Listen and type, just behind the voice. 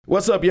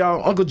What's up,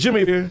 y'all? Uncle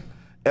Jimmy here,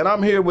 and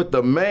I'm here with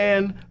the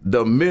man,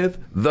 the myth,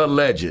 the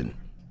legend,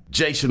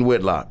 Jason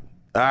Whitlock.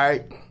 All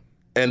right?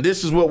 And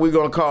this is what we're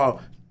going to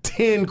call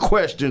 10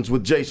 questions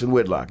with Jason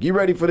Whitlock. You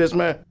ready for this,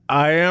 man?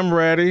 I am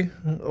ready.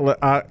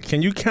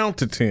 Can you count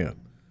to 10?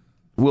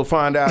 We'll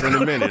find out in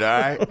a minute,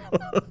 all right?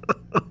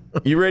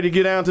 You ready to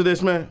get down to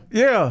this, man?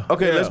 Yeah.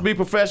 Okay, yeah. Let's be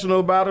professional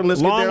about it. Let's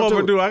Long get down to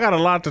overdue. it. I got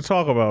a lot to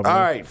talk about, man.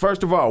 All right,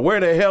 first of all, where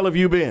the hell have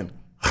you been?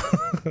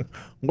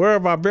 Where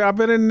have I been? I've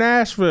been in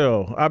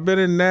Nashville. I've been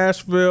in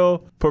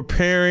Nashville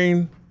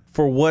preparing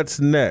for what's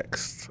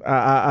next.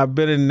 I've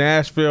been in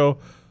Nashville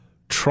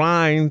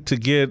trying to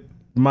get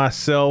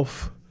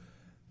myself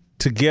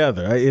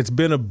together. It's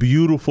been a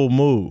beautiful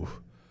move.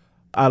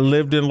 I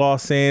lived in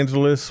Los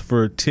Angeles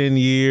for 10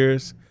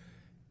 years,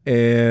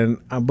 and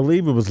I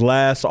believe it was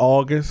last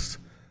August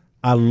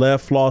I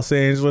left Los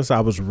Angeles. I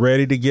was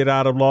ready to get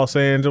out of Los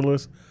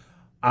Angeles.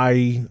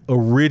 I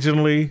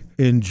originally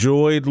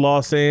enjoyed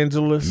Los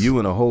Angeles. You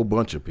and a whole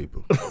bunch of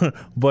people.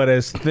 But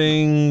as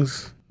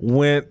things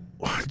went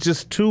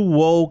just too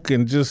woke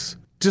and just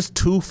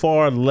too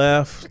far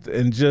left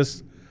and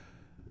just,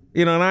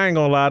 and I ain't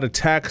gonna lie, the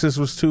taxes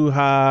was too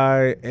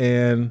high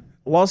and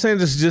Los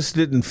Angeles just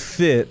didn't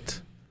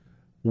fit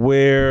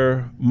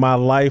where my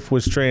life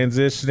was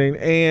transitioning,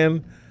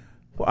 and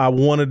I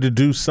wanted to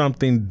do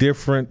something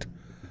different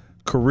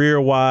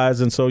career-wise,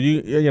 and so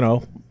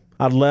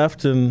I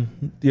left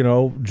and,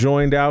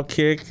 joined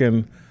Outkick,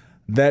 and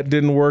that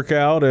didn't work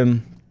out.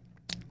 And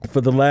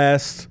for the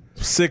last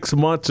 6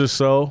 months or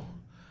so,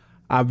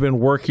 I've been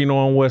working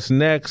on what's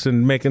next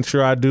and making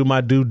sure I do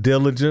my due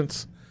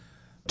diligence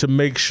to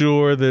make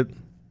sure that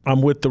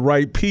I'm with the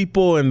right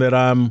people and that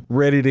I'm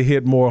ready to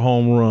hit more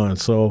home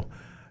runs. So,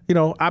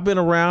 I've been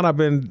around. I've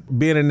been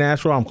being in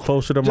Nashville. I'm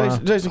closer to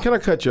Jason, can I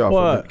cut you off?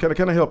 What?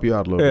 Can I help you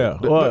out a little Yeah,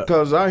 bit? what?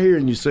 Because I hear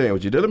you saying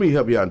what you did. Let me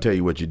help you out and tell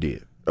you what you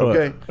did,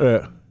 okay?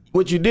 Yeah.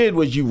 What you did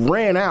was you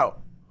ran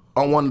out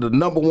on one of the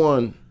number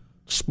one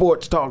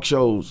sports talk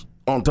shows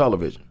on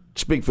television.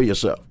 Speak for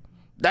yourself.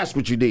 That's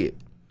what you did.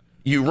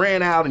 You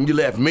ran out and you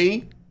left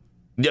me,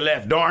 you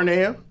left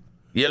Darnell,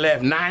 you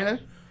left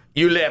Nina,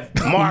 you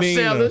left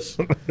Marcellus,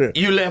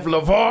 you left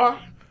LeVar,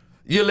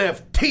 you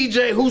left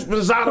TJ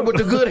Houshmandzadeh with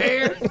the good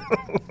hair.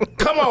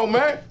 Come on,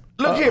 man.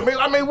 Look here, man.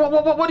 I mean,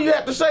 what do you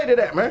have to say to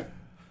that, man?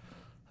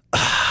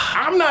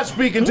 I'm not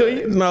speaking to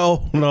you.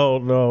 No.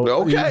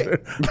 Okay.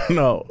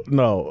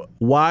 No.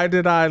 Why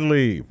did I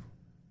leave?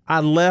 I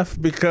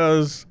left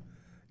because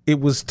it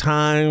was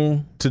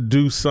time to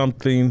do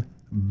something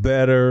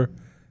better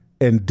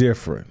and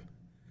different.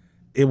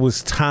 It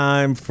was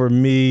time for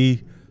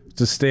me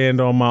to stand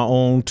on my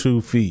own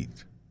 2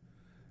 feet.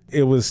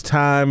 It was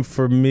time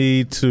for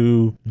me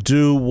to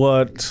do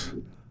what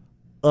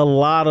a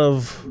lot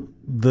of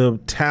the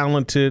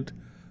talented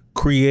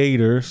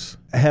creators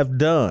have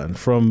done,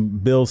 from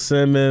Bill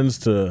Simmons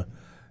to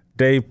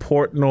Dave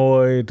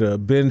Portnoy to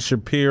Ben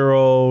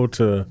Shapiro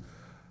to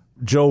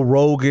Joe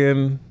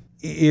Rogan.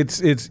 It's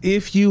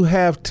if you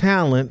have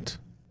talent,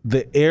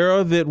 the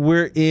era that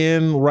we're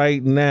in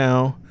right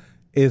now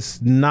is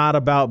not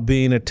about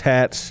being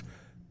attached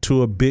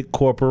to a big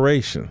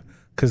corporation,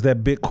 because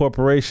that big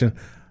corporation,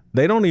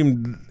 they don't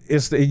even,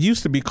 it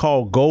used to be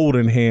called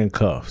golden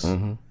handcuffs.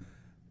 Mm-hmm.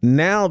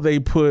 Now they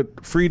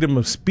put freedom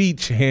of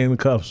speech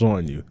handcuffs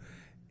on you.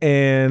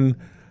 And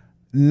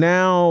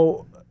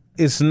now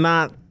it's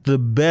not the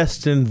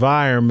best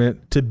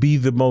environment to be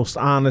the most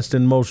honest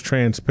and most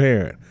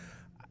transparent.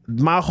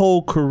 My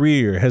whole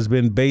career has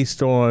been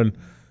based on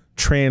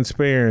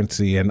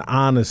transparency and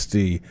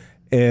honesty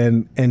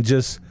and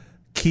just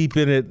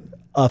keeping it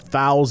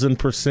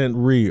 1,000%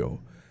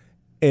 real.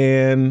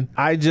 And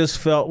I just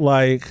felt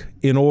like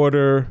in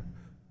order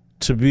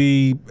to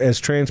be as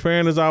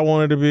transparent as I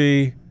wanted to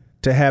be,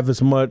 to have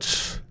as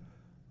much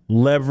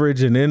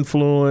leverage and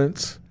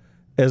influence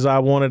as I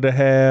wanted to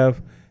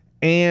have,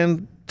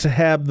 and to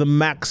have the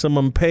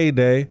maximum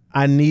payday,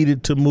 I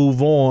needed to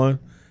move on,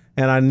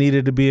 and I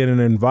needed to be in an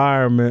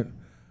environment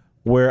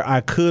where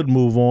I could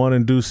move on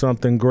and do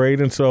something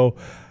great. And so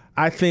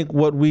I think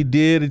what we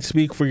did at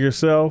Speak for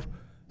Yourself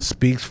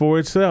speaks for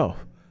itself.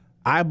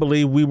 I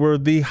believe we were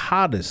the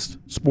hottest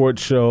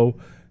sports show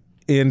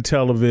in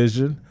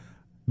television,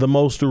 the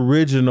most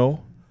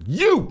original,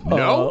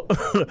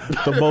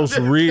 the most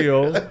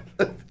real,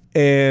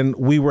 and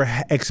we were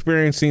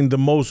experiencing the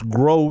most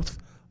growth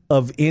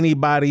of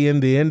anybody in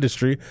the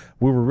industry.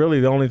 We were really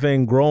the only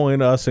thing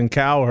growing, us and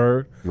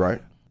Cowherd. Right.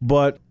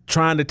 But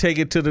trying to take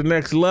it to the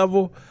next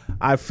level,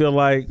 I feel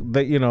like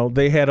that,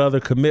 they had other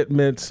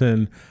commitments,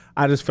 and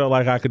I just felt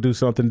like I could do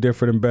something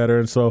different and better.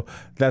 And so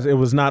it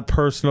was not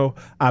personal.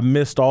 I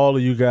missed all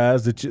of you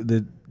guys that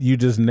you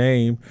just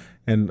named,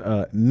 and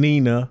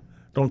Nina.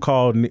 Don't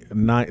call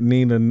Nina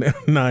Nina.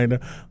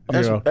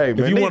 Hey,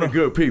 man, Nina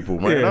good people,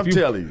 man. Yeah, I'm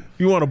telling you. If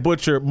you want to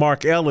butcher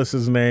Mark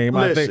Ellis's name,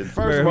 Listen, I think,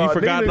 first of all, have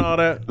you forgotten Nina, all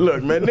that?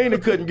 Look, man, Nina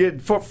couldn't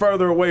get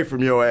further away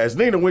from your ass.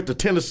 Nina went to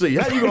Tennessee.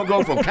 How you going to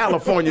go from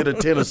California to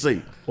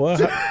Tennessee? What?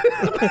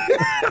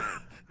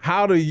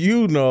 how do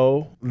you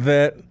know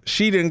that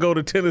she didn't go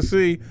to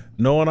Tennessee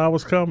knowing I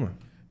was coming?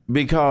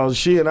 Because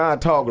she and I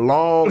talked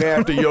long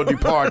after your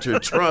departure.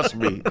 Trust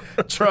me.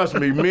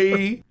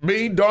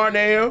 Me,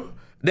 Darnell,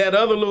 that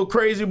other little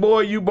crazy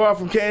boy you brought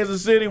from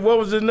Kansas City. What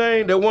was his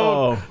name? The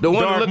one that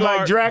looked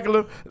like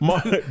Dracula.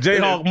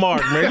 Jayhawk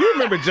Mark, man. You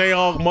remember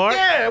Jayhawk Mark?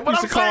 Yeah, but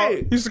I'm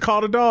saying. He used to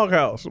call the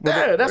doghouse.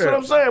 Yeah, that's what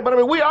I'm saying. But I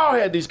mean, we all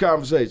had these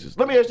conversations.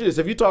 Let me ask you this: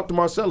 have you talked to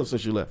Marcella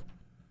since you left?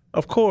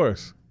 Of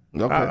course.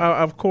 Okay.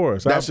 Of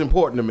course. That's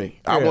important to me.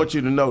 I want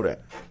you to know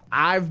that.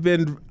 I've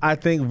been, I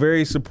think,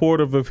 very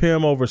supportive of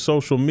him over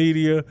social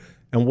media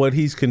and what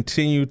he's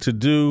continued to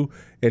do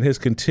and his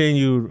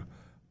continued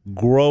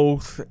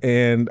growth.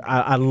 And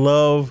I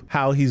love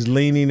how he's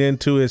leaning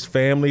into his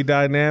family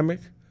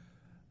dynamic.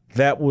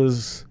 That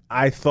was,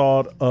 I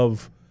thought,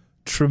 of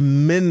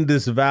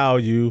tremendous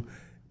value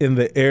in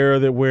the era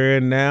that we're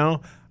in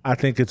now. I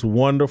think it's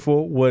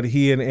wonderful what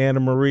he and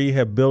Anna Marie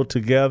have built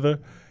together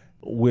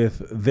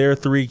with their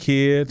 3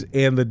 kids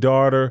and the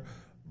daughter,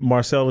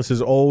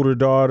 Marcellus' older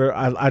daughter.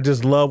 I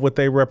just love what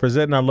they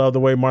represent, and I love the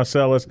way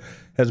Marcellus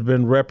has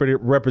been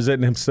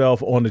representing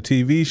himself on the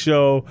TV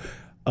show,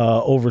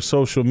 over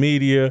social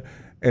media.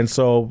 And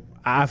so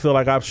I feel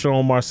like I've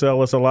shown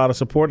Marcellus a lot of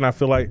support, and I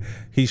feel like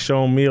he's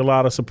shown me a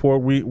lot of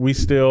support. We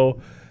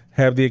still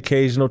have the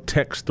occasional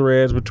text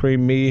threads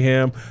between me,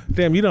 him.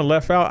 Damn, you done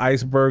left out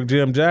Iceberg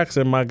Jim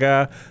Jackson, my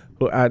guy.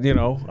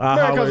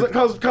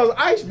 Because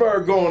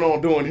Iceberg going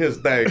on doing his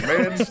thing,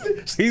 man.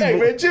 Hey,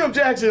 man, Jim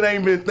Jackson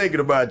ain't been thinking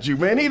about you,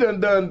 man. He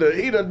done done the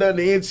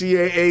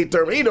NCAA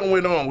tournament. He done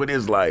went on with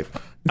his life.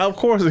 Of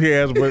course he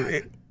has, but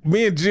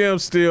me and Jim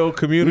still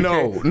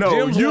communicate.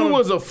 No, you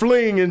was a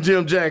fling in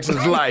Jim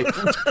Jackson's life.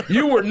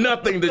 You were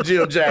nothing to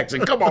Jim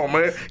Jackson. Come on,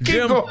 man.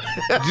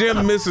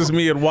 Jim misses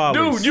me at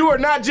Wally's. Dude, you are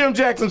not Jim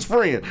Jackson's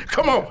friend.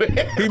 Come on,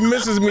 man. He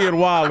misses me at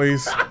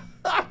Wally's.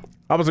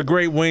 I was a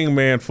great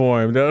wingman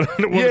for him.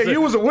 Yeah,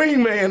 you was a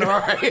wingman, all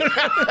right.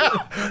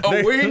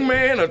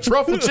 Wingman, a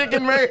truffle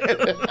chicken man.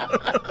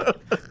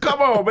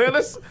 Come on, man.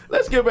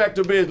 Let's get back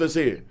to business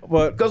here.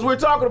 Because we're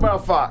talking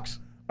about Fox.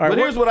 Right, but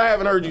here's what I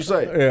haven't heard you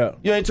say. Yeah.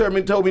 You ain't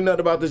told me nothing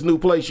about this new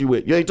place you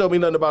with. You ain't told me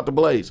nothing about the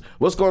Blaze.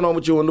 What's going on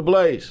with you and the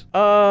Blaze?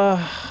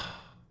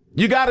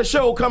 You got a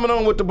show coming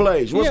on with the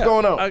Blaze. What's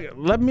going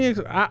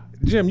on?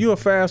 Jim, you a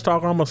fast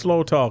talker. I'm a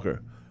slow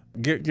talker.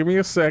 Give me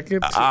a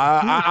second.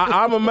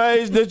 I'm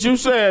amazed that you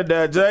said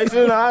that,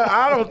 Jason.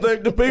 I don't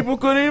think the people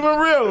could even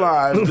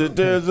realize that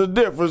there's a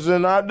difference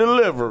in our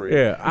delivery.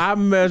 Yeah, I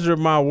measure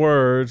my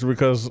words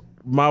because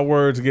my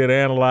words get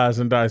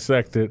analyzed and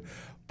dissected.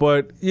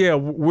 But, yeah,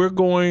 we're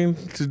going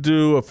to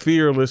do a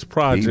Fearless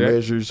project. He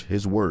measures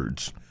his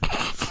words.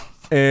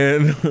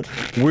 And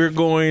we're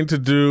going to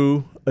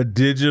do a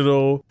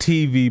digital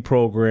TV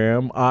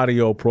program,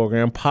 audio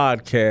program,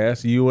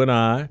 podcast, you and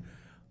I,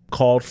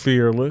 called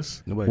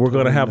Fearless. We're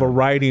going to have a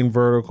writing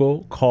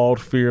vertical called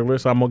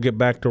Fearless. I'm going to get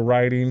back to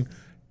writing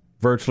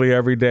virtually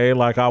every day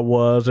like I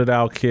was at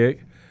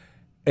Outkick.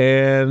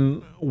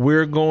 And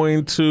we're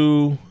going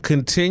to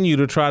continue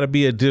to try to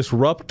be a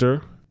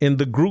disruptor in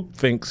the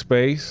groupthink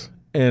space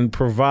and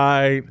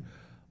provide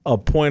a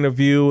point of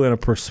view and a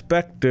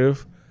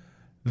perspective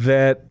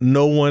that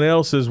no one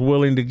else is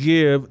willing to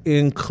give,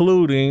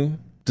 including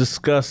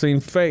discussing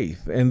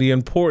faith and the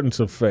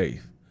importance of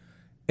faith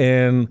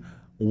and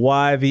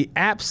why the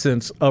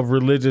absence of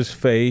religious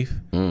faith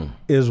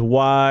is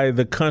why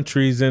the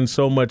country's in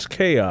so much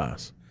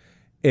chaos.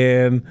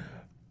 And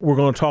we're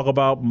going to talk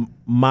about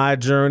my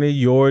journey,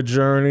 your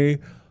journey,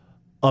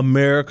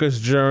 America's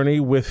journey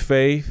with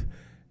faith.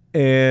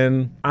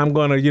 And I'm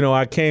going to,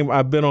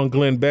 I've been on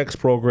Glenn Beck's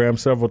program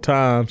several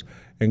times,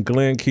 and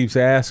Glenn keeps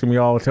asking me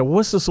all the time,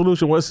 what's the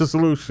solution? What's the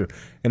solution?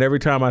 And every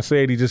time I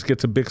say it, he just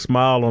gets a big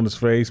smile on his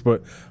face.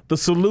 But the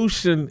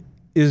solution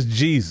is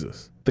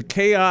Jesus. The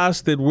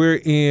chaos that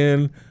we're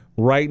in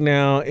right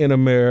now in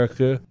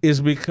America is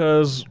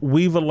because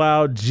we've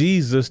allowed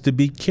Jesus to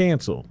be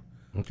canceled.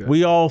 Okay.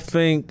 We all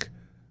think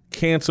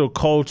cancel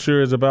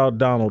culture is about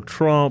Donald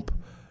Trump.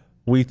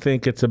 We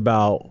think it's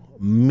about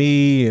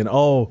me and,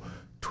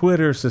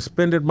 Twitter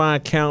suspended my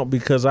account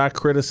because I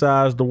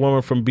criticized the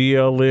woman from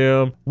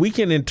BLM. We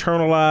can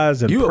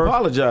internalize and... You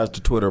apologized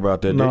to Twitter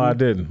about that, No,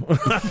 didn't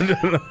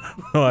you?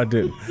 No, I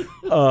didn't.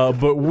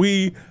 But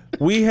we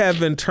have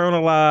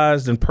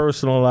internalized and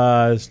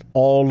personalized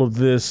all of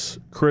this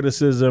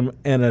criticism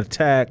and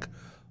attack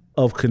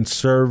of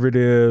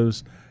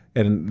conservatives,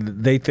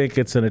 and they think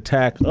it's an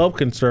attack of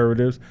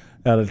conservatives,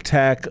 an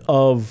attack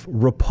of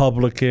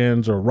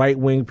Republicans or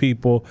right-wing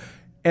people,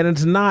 and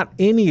it's not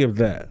any of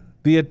that.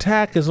 The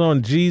attack is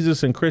on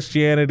Jesus and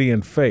Christianity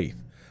and faith.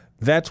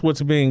 That's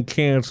what's being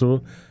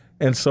canceled.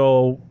 And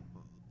so,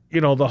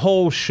 the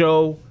whole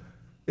show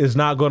is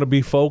not going to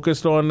be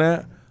focused on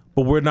that,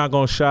 but we're not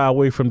going to shy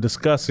away from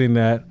discussing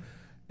that.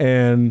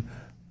 And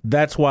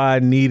that's why I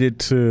needed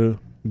to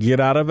get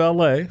out of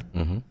LA,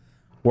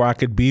 where I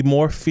could be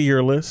more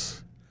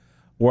fearless,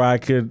 where I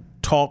could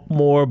talk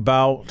more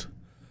about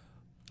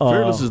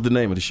Fearless is the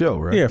name of the show,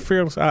 right? Yeah,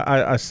 Fearless.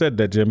 I said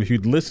that, Jim. If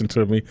you'd listened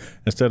to me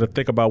instead of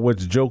think about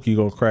which joke you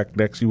gonna crack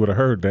next, you would have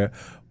heard that.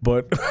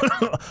 But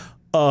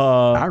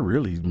I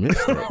really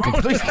missed that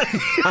completely.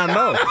 I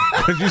know,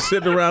 because you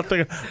sitting around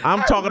thinking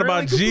I'm talking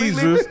about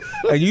Jesus,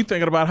 and you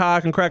thinking about how I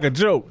can crack a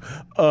joke.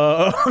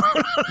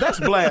 That's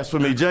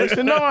blasphemy,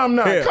 Jason. No, I'm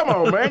not. Yeah. Come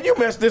on, man. You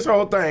messed this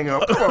whole thing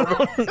up. Come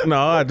on, man. No,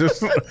 I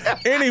just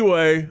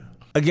anyway.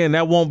 Again,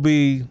 that won't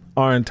be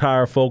our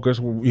entire focus.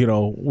 You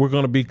know, we're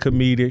going to be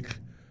comedic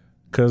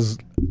because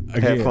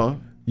Have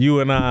fun. You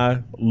and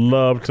I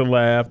love to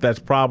laugh. That's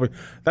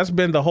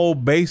been the whole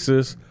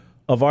basis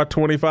of our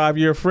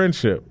 25-year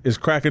friendship is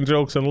cracking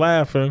jokes and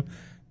laughing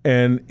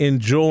and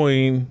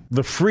enjoying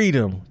the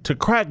freedom to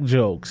crack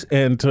jokes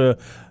and to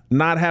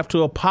not have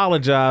to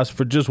apologize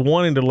for just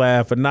wanting to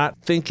laugh and not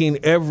thinking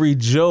every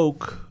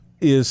joke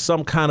is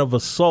some kind of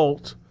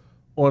assault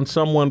on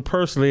someone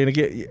personally. And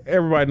again,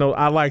 everybody knows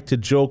I like to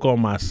joke on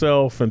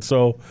myself. And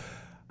so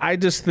I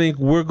just think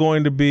we're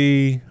going to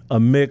be a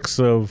mix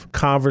of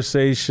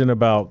conversation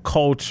about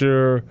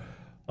culture,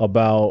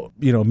 about,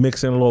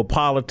 mixing a little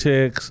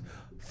politics,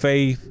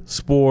 faith,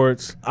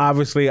 sports.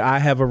 Obviously, I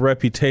have a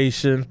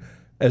reputation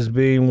as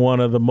being one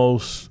of the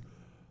most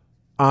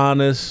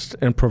honest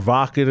and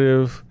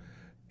provocative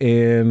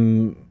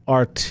and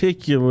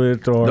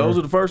articulate. Those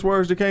are the first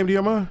words that came to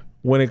your mind?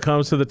 When it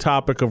comes to the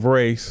topic of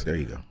race. There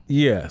you go.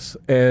 Yes.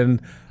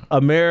 And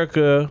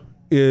America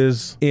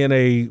is in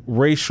a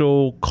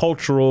racial,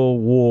 cultural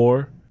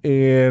war.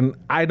 And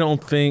I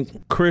don't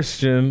think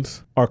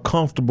Christians are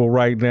comfortable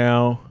right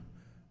now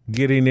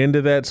getting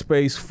into that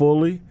space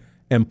fully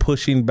and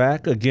pushing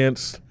back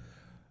against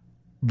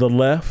the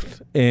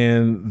left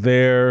and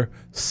their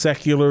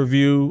secular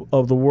view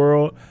of the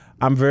world.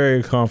 I'm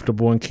very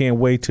comfortable and can't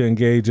wait to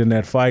engage in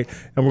that fight.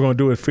 And we're going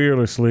to do it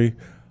fearlessly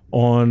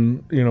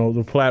on,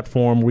 the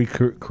platform we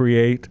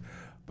create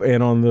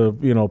and on the,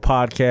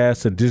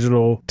 podcast and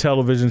digital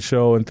television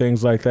show and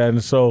things like that.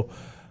 And so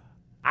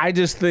I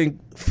just think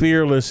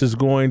Fearless is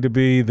going to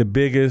be the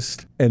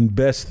biggest and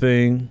best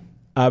thing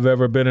I've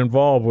ever been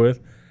involved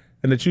with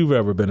and that you've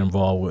ever been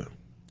involved with.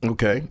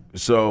 Okay,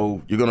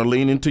 so you're going to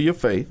lean into your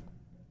faith,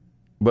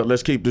 but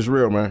let's keep this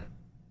real, man.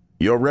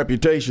 Your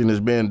reputation has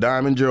been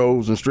Diamond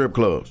Joe's and strip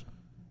clubs.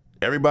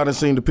 Everybody's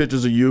seen the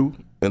pictures of you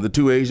and the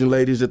two Asian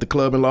ladies at the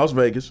club in Las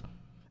Vegas,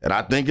 and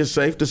I think it's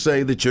safe to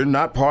say that you're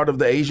not part of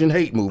the Asian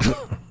hate movement.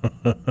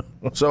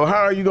 So how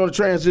are you going to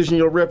transition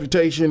your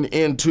reputation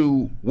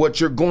into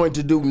what you're going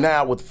to do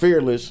now with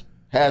Fearless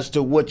as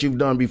to what you've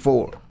done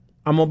before?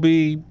 I'm going to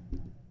be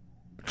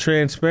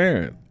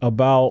transparent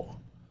about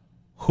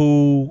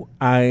who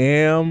I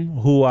am,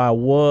 who I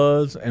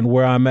was, and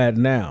where I'm at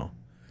now.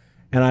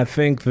 And I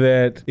think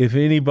that if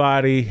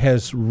anybody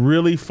has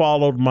really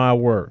followed my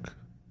work,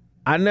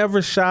 I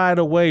never shied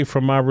away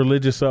from my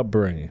religious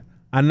upbringing.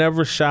 I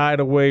never shied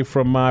away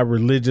from my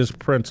religious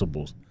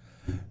principles.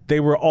 They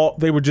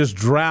were just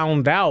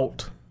drowned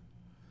out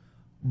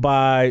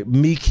by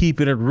me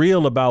keeping it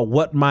real about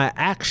what my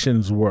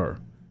actions were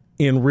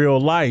in real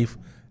life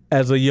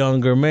as a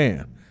younger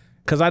man.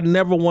 Because I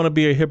never want to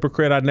be a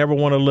hypocrite. I never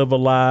want to live a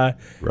lie.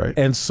 Right.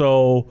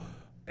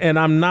 And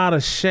I'm not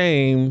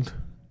ashamed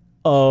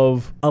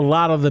of a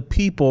lot of the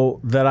people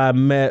that I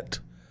met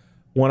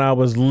when I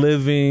was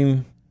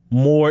living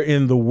more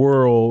in the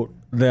world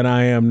than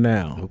I am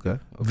now. Okay.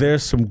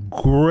 There's some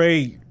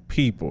great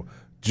people.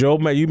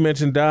 You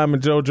mentioned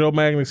Diamond Joe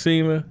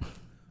Magnicina.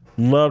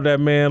 Love that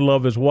man,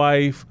 love his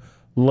wife,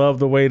 love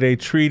the way they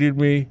treated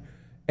me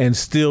and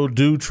still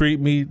do treat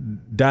me.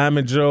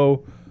 Diamond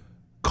Joe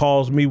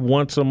calls me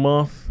once a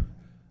month.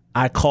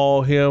 I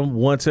call him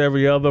once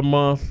every other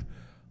month.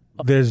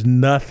 There's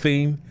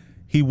nothing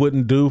he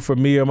wouldn't do for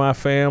me or my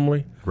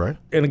family. Right.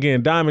 And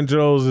again, Diamond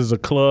Joe's is a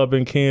club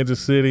in Kansas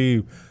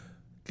City,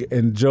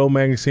 and Joe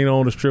Magnicino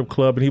owned a strip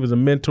club, and he was a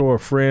mentor, a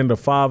friend, a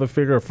father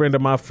figure, a friend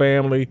of my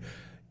family,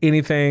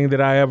 anything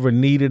that I ever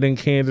needed in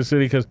Kansas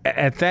City. Because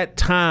at that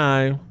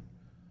time,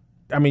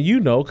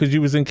 because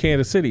you was in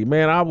Kansas City,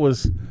 man, I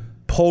was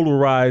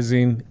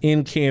polarizing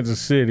in Kansas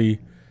City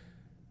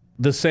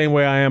the same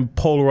way I am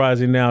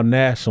polarizing now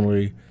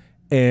nationally.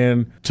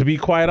 And to be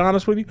quite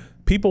honest with you,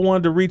 people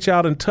wanted to reach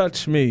out and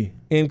touch me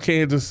in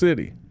Kansas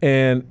City.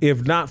 And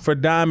if not for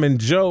Diamond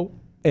Joe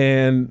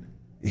and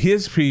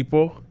his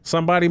people,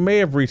 somebody may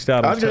have reached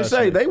out and touched me. I was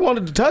going to say, they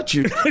wanted to touch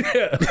you.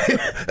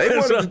 They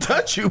wanted to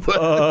touch you,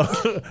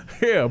 but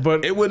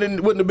but it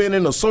wouldn't have been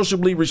in a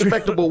sociably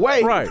respectable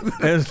way. Right.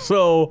 And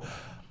so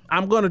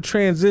I'm going to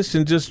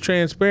transition just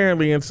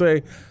transparently and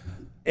say,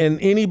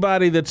 and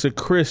anybody that's a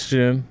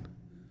Christian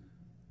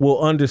will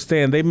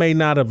understand. They may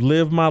not have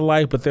lived my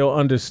life, but they'll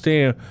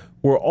understand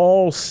we're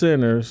all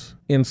sinners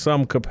in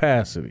some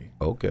capacity.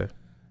 Okay.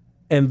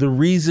 And the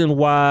reason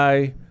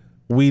why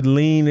we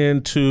lean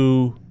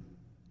into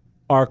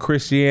our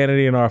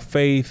Christianity and our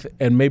faith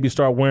and maybe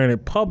start wearing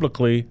it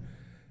publicly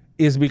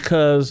is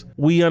because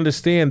we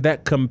understand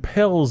that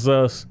compels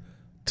us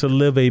to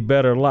live a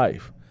better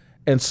life.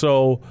 And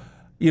so,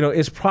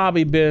 it's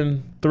probably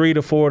been 3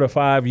 to 4 to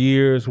 5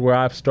 years where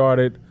I've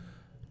started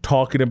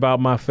talking about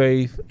my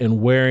faith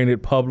and wearing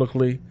it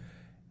publicly.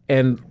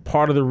 And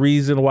part of the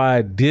reason why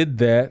I did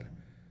that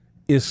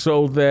is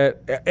so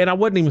that, and I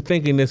wasn't even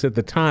thinking this at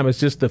the time, it's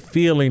just the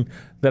feeling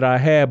that I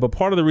had. But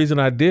part of the reason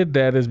I did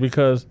that is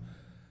because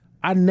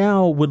I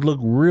now would look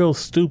real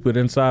stupid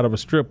inside of a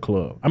strip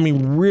club. I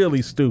mean,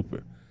 really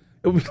stupid.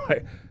 It would be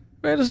like,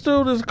 man, this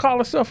dude is calling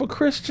himself a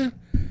Christian,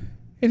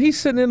 and he's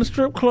sitting in a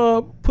strip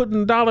club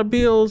putting dollar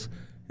bills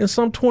in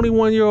some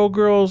 21-year-old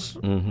girl's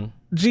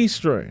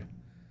G-string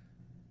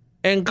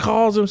and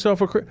calls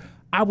himself a Christian.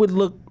 I would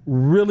look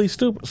really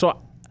stupid.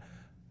 So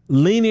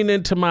leaning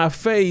into my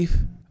faith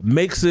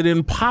makes it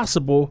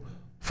impossible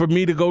for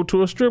me to go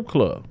to a strip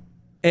club.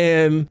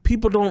 And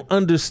people don't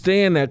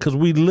understand that because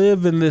we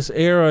live in this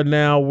era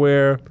now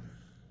where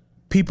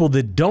people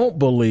that don't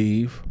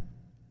believe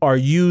are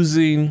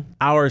using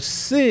our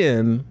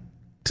sin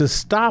to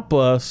stop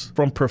us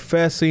from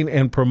professing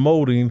and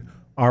promoting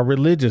our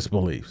religious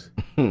beliefs.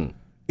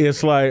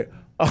 It's like,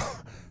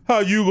 how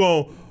you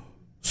gonna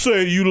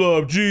say you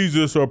love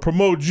Jesus or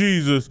promote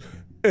Jesus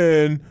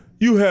and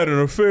you had an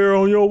affair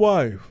on your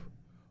wife?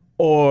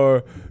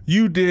 Or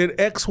you did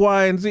X,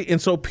 Y, and Z. And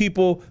so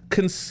people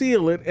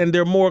conceal it and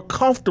they're more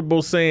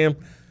comfortable saying,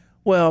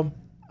 well,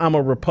 I'm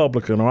a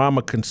Republican or I'm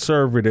a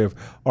conservative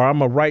or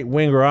I'm a right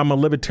winger or I'm a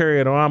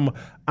libertarian or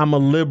I'm a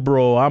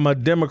liberal, I'm a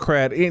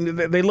Democrat. And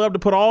they love to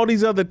put all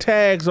these other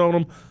tags on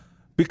them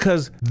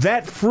because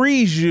that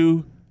frees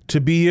you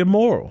to be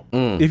immoral.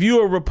 If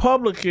you're a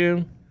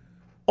Republican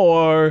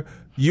or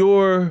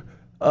you're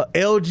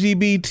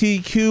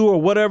LGBTQ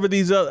or whatever,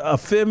 these are a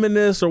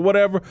feminist or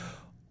whatever,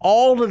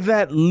 all of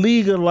that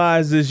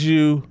legalizes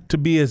you to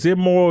be as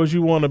immoral as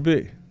you want to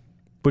be.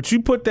 But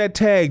you put that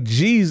tag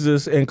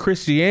Jesus and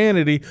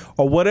Christianity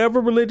or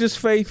whatever religious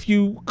faith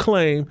you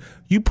claim,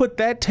 you put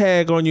that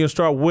tag on you and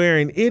start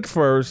wearing it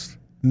first.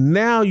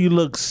 Now you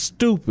look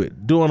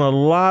stupid doing a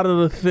lot of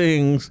the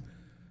things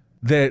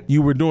that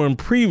you were doing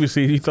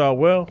previously. You thought,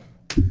 well,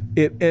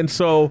 and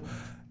so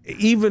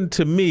even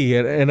to me,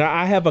 and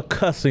I have a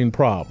cussing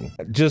problem,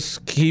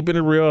 just keeping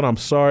it real, and I'm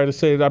sorry to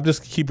say it, I'm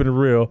just keeping it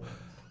real.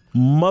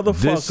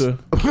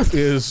 Motherfucker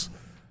is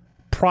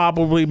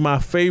probably my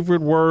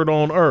favorite word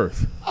on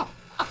earth.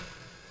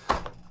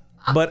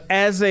 But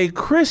as a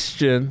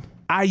Christian,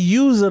 I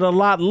use it a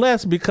lot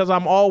less because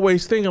I'm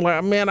always thinking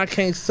like, man, I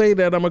can't say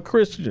that, I'm a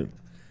Christian.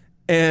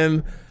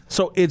 And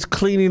so it's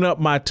cleaning up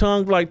my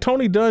tongue. Like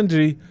Tony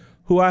Dungy,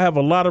 who I have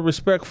a lot of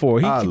respect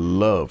for. I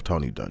love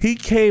Tony Dungy. He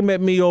came at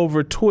me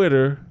over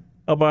Twitter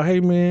about, hey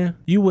man,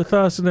 you with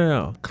us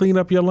now. Clean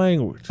up your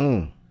language.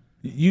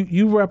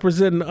 You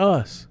representing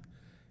us.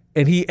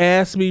 And he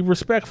asked me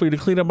respectfully to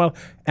clean up my,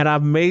 and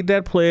I've made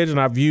that pledge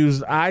and I've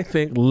used, I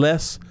think,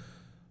 less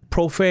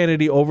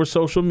profanity over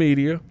social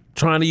media,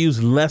 trying to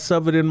use less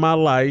of it in my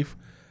life.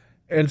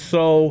 And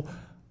so,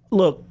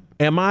 look,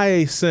 am I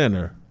a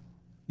sinner?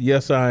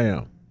 Yes, I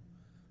am.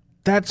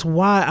 That's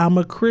why I'm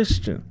a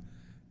Christian.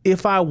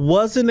 If I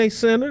wasn't a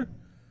sinner,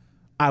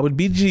 I would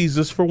be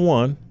Jesus for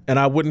one, and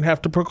I wouldn't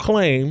have to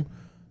proclaim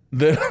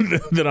that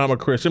I'm a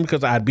Christian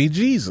because I'd be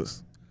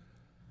Jesus.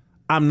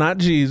 I'm not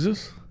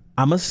Jesus.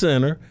 I'm a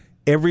sinner.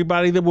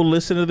 Everybody that will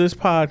listen to this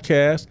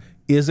podcast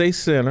is a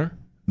sinner.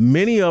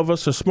 Many of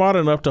us are smart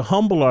enough to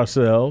humble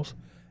ourselves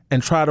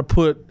and try to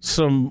put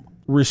some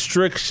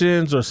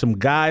restrictions or some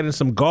guidance,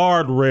 some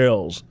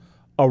guardrails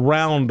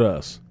around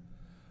us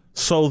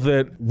so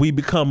that we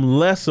become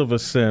less of a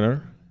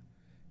sinner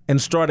and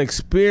start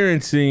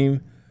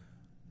experiencing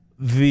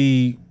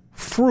the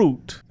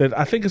fruit that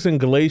I think it's in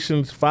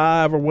Galatians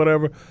 5 or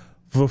whatever,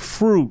 the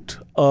fruit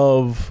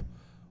of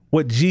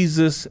what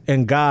Jesus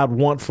and God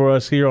want for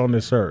us here on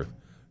this earth.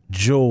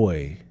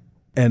 Joy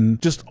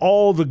and just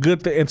all the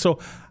good things. And so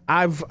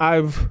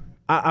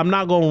I'm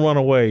not going to run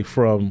away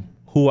from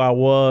who I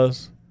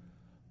was.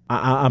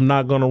 I'm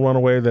not going to run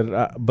away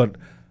but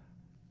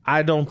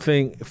I don't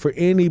think for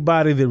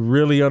anybody that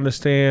really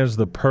understands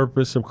the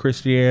purpose of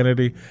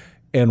Christianity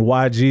and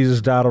why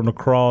Jesus died on the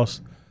cross,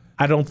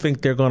 I don't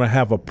think they're going to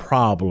have a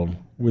problem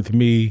with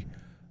me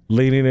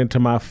leaning into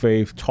my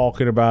faith,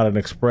 talking about it and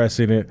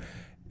expressing it.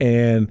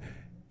 And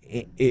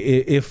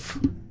if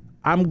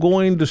I'm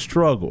going to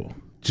struggle,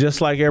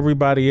 just like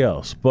everybody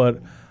else, but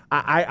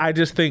I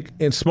just think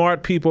in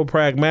smart people,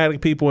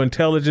 pragmatic people,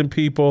 intelligent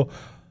people,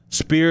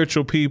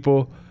 spiritual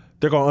people,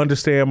 they're going to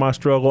understand my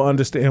struggle,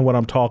 understand what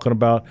I'm talking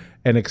about,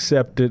 and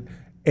accept it.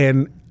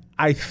 And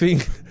I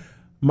think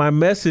my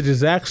message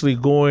is actually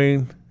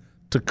going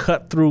to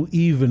cut through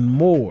even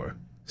more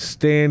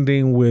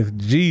standing with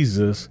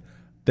Jesus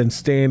than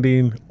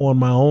standing on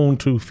my own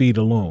 2 feet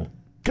alone.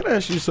 Can I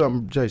ask you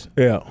something, Jason?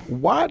 Yeah.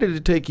 Why did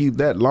it take you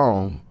that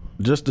long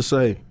just to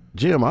say,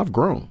 Jim, I've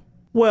grown?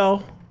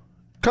 Well,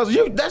 because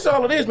that's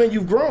all it is, man.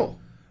 You've grown.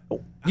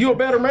 You're a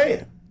better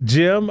man.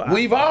 Jim.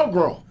 We've all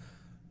grown.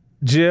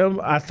 Jim,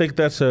 I think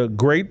that's a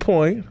great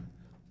point.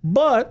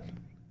 But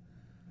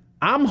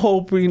I'm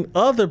hoping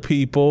other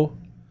people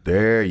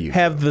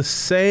have the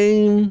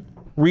same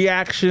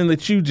reaction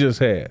that you just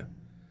had.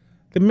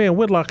 That, man,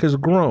 Whitlock has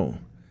grown.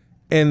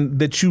 And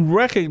that you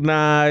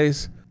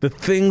recognize the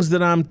things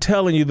that I'm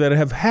telling you that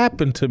have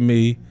happened to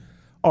me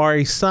are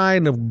a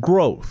sign of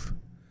growth.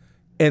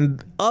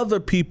 And other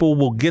people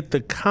will get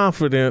the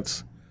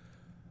confidence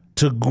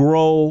to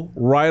grow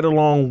right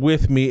along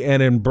with me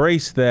and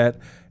embrace that.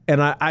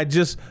 And I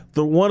just,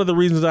 one of the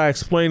reasons I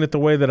explained it the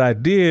way that I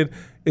did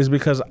is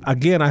because,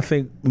 again, I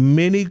think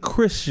many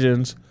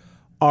Christians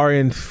are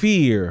in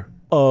fear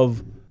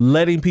of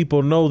letting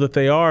people know that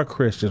they are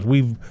Christians.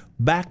 We've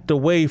backed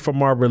away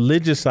from our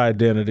religious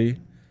identity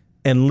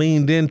and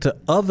leaned into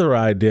other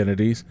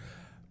identities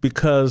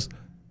because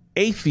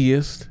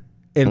atheists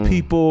and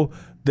people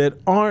that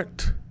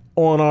aren't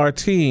on our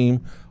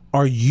team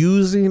are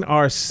using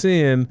our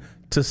sin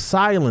to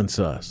silence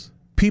us.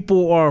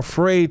 People are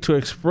afraid to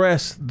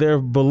express their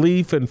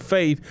belief and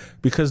faith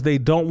because they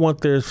don't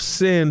want their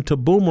sin to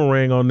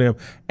boomerang on them.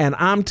 And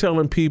I'm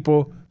telling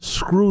people,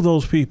 screw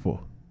those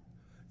people.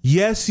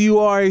 Yes, you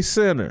are a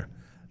sinner.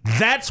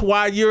 That's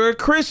why you're a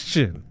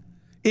Christian.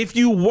 If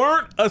you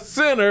weren't a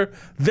sinner,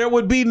 there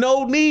would be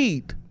no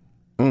need.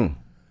 And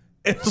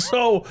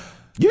so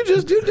you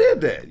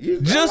did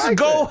that. Just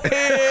go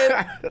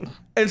ahead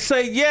and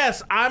say,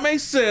 yes, I'm a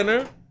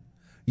sinner.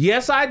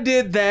 Yes, I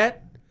did that.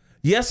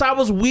 Yes, I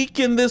was weak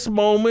in this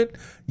moment.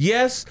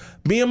 Yes,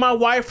 me and my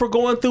wife were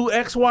going through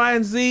X, Y,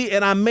 and Z,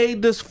 and I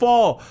made this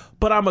fall.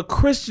 But I'm a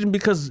Christian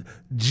because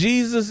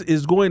Jesus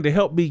is going to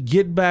help me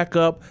get back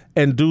up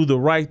and do the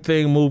right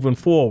thing moving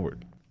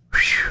forward.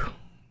 Whew.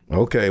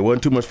 Okay,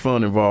 wasn't too much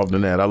fun involved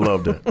in that. I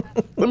loved it.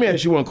 Let me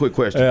ask you one quick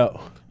question. Yeah.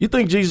 You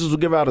think Jesus will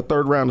give out a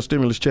third round of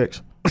stimulus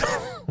checks?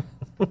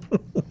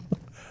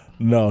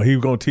 No, he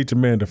was going to teach a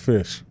man to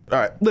fish. All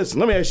right, listen,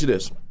 let me ask you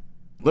this.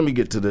 Let me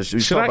get to this.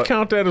 Should I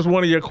count that as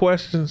one of your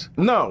questions?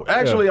 No,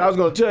 actually, I was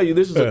going to tell you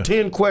this is a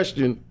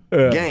 10-question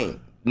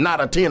game,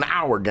 not a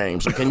 10-hour game.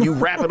 So can you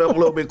wrap it up a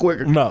little bit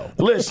quicker? No.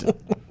 Listen,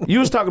 you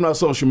was talking about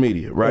social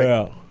media, right?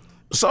 Yeah.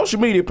 Social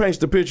media paints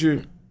the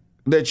picture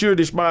that you're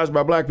despised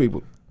by black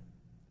people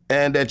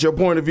and that your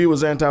point of view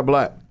is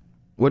anti-black.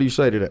 What do you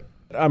say to that?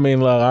 I mean,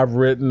 look, I've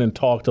written and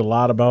talked a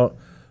lot about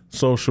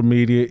social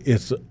media.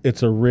 It's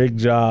a rigged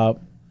job.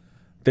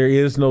 There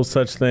is no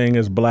such thing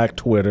as Black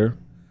Twitter.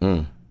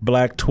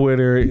 Black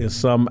Twitter is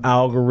some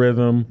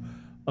algorithm,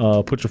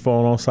 put your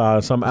phone on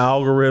silent, some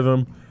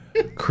algorithm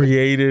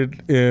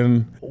created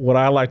in what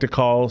I like to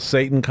call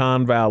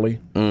SatanCon Valley.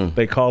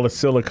 They call it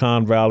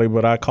Silicon Valley,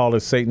 but I call it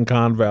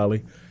SatanCon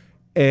Valley.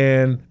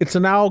 And it's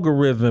an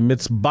algorithm,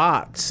 it's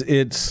bots,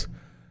 it's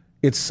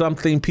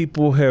something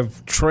people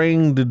have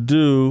trained to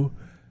do,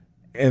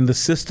 and the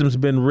system's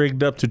been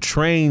rigged up to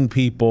train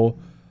people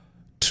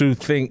to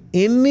think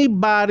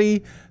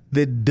anybody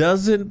that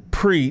doesn't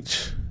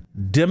preach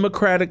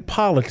democratic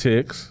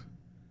politics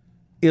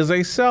is a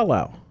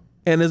sellout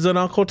and is an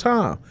Uncle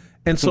Tom.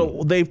 And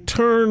so they've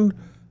turned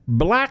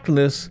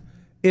blackness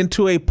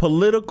into a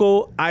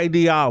political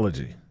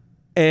ideology.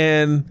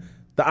 And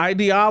the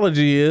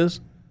ideology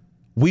is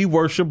we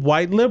worship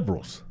white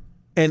liberals.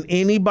 And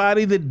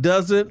anybody that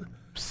doesn't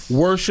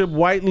worship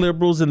white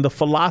liberals and the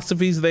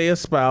philosophies they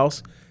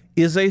espouse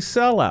is a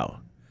sellout.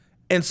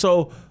 And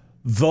so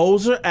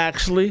those are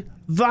actually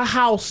the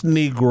house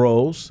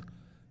Negroes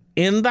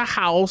in the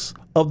house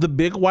of the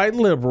big white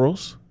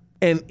liberals,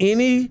 and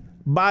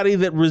anybody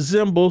that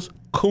resembles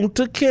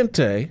Kunta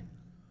Kinte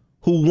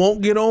who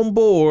won't get on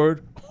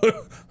board.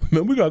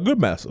 Man, we got a good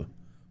massa.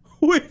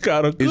 We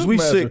got a good Is we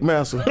massa. sick,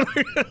 massa?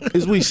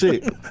 Is we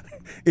sick?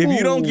 If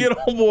you don't get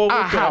on board with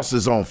Our that, house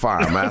is on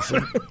fire,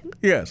 massa.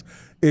 yes.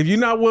 If you're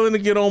not willing to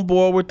get on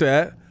board with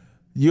that,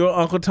 you're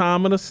Uncle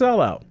Tom and a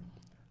sellout.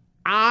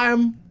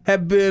 I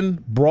have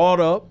been brought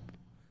up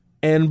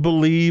and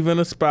believe and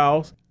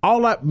espouse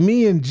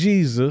me and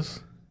Jesus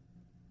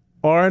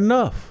are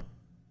enough.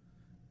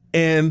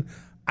 And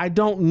I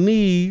don't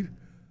need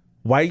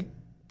white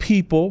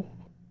people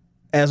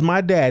as my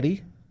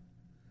daddy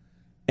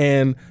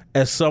and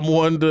as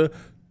someone to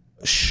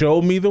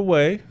show me the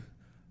way.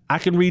 I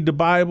can read the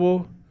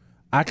Bible.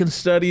 I can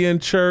study in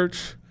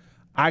church.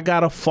 I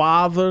got a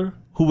father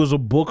who was a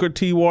Booker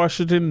T.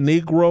 Washington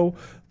Negro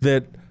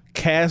that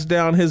cast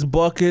down his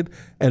bucket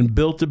and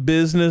built a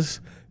business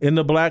in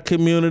the black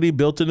community,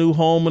 built a new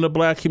home in the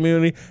black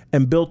community,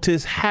 and built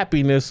his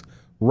happiness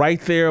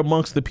right there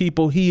amongst the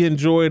people he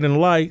enjoyed and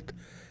liked.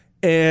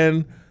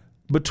 And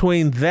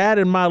between that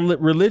and my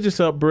religious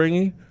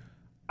upbringing,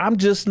 I'm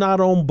just not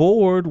on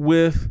board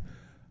with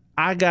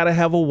I got to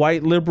have a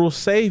white liberal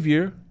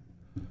savior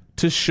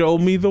to show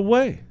me the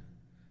way.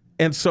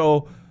 And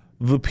so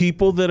the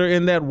people that are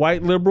in that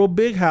white liberal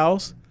big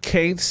house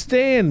can't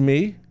stand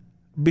me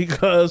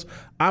because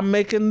I'm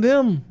making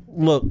them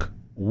look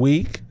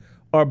weak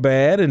or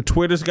bad, and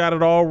Twitter's got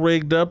it all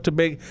rigged up to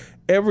make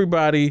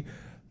everybody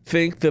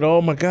think that,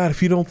 oh my God,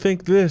 if you don't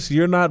think this,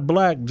 you're not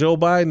black. Joe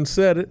Biden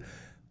said it.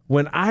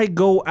 When I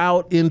go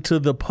out into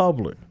the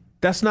public,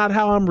 that's not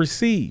how I'm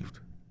received.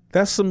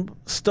 That's some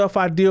stuff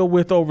I deal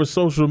with over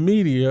social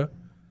media.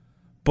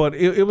 But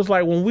it was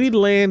like when we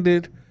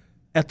landed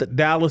at the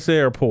Dallas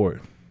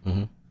airport,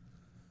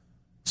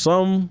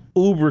 some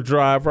Uber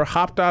driver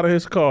hopped out of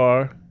his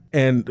car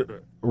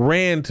and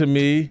ran to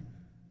me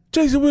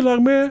Jason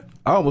Whitlock, man.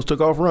 I almost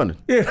took off running.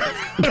 Yeah.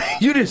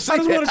 You didn't say I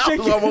just that. want to I shake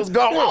was your almost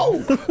gone.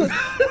 Whoa.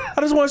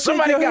 I just want to shake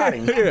Somebody your got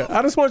hand. him. Yeah.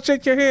 I just want to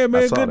shake your hand,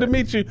 man. saw Good to that.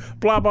 meet you.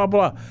 Blah, blah,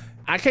 blah.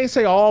 I can't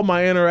say all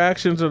my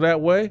interactions are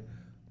that way,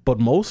 but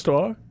most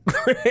are.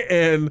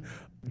 And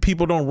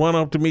people don't run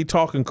up to me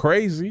talking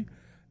crazy.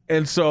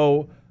 And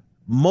so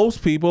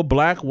most people,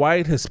 black,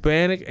 white,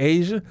 Hispanic,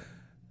 Asian,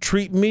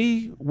 treat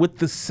me with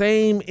the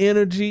same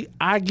energy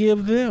I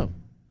give them.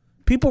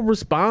 People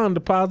respond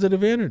to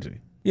positive energy.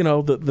 You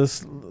know, the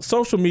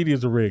social media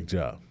is a rigged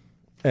job.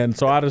 And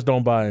so I just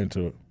don't buy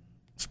into it.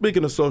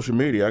 Speaking of social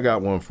media, I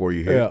got one for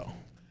you here. Yeah.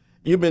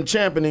 You've been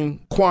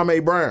championing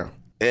Kwame Brown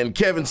and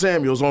Kevin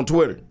Samuels on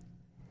Twitter.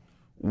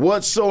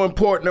 What's so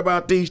important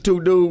about these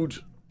two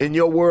dudes in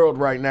your world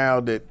right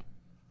now that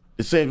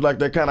it seems like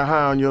they're kind of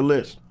high on your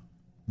list?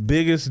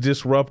 Biggest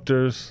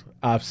disruptors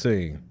I've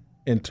seen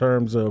in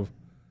terms of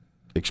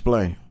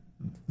Explain.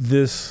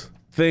 this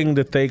thing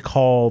that they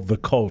call the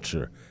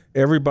culture.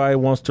 Everybody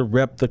wants to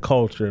rep the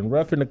culture, and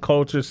repping the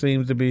culture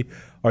seems to be,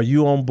 are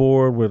you on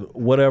board with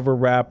whatever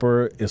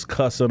rapper is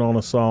cussing on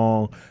a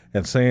song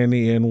and saying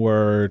the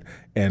N-word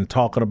and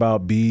talking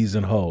about bees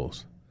and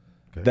hoes?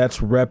 Okay. That's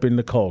repping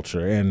the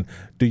culture. And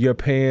do your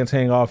pants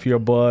hang off your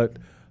butt?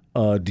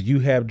 Do you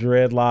have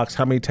dreadlocks?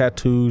 How many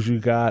tattoos you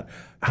got?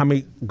 How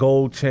many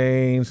gold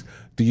chains?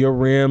 Do your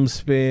rims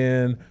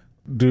spin?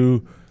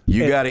 You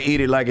got to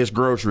eat it like it's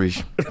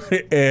groceries.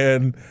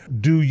 And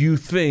do you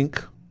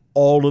think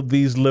all of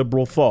these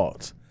liberal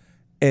thoughts?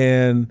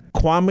 And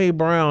Kwame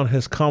Brown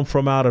has come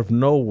from out of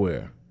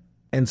nowhere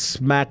and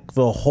smacked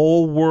the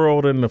whole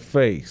world in the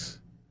face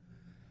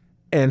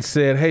and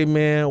said, hey,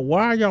 man,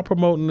 why are y'all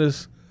promoting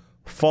this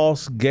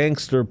false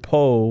gangster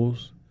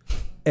pose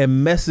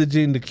and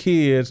messaging the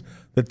kids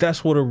that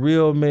that's what a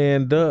real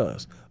man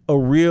does? A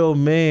real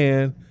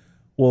man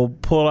will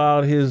pull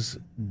out his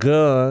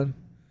gun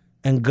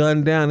and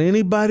gun down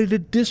anybody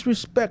that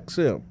disrespects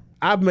him.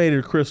 I've made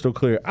it crystal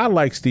clear. I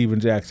like Steven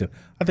Jackson.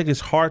 I think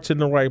his heart's in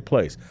the right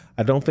place.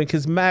 I don't think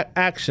his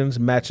actions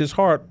match his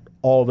heart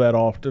all that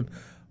often,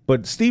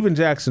 but Steven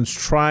Jackson's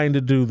trying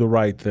to do the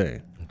right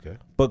thing. Okay.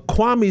 But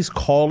Kwame's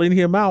calling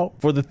him out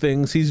for the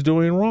things he's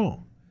doing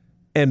wrong.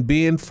 And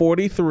being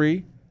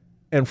 43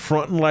 and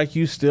fronting like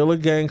you still a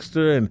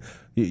gangster and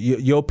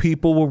your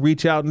people will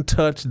reach out and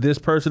touch this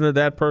person or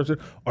that person,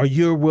 or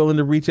you're willing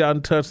to reach out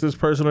and touch this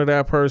person or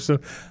that person.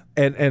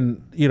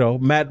 And you know,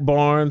 Matt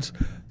Barnes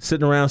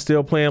sitting around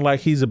still playing like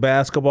he's a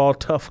basketball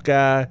tough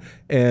guy.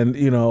 And,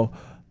 you know,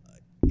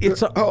 it's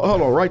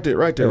hold on, right there.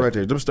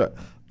 Let me start.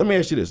 Let me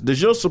ask you this. Does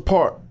your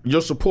support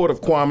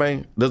of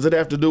Kwame, does it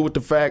have to do with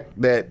the fact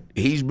that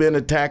he's been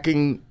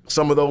attacking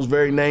some of those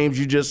very names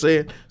you just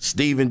said?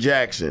 Steven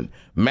Jackson,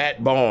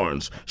 Matt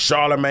Barnes,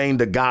 Charlemagne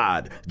the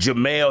God,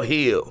 Jamel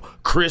Hill,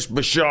 Chris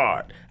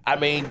Bouchard. I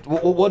mean,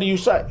 what do you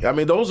say? I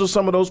mean, those are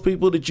some of those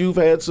people that you've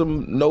had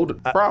some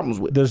noted problems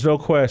with. There's no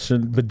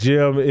question. But,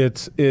 Jim,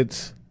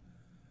 it's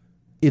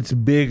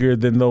bigger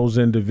than those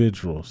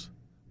individuals.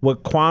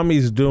 What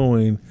Kwame's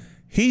doing,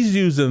 he's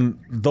using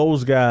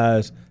those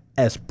guys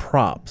as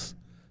props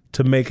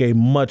to make a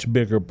much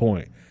bigger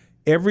point.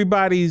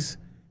 Everybody's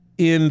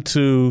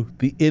into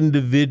the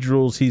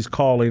individuals he's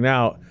calling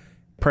out.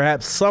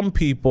 Perhaps some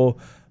people,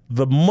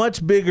 the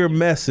much bigger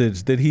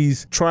message that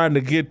he's trying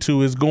to get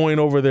to is going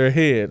over their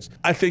heads.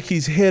 I think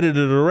he's headed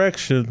a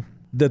direction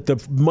that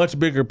the much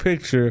bigger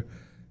picture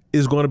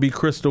is going to be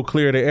crystal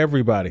clear to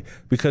everybody,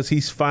 because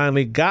he's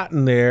finally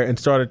gotten there and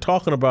started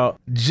talking about,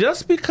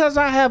 just because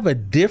I have a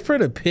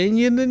different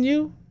opinion than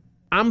you,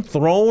 I'm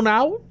thrown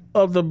out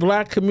of the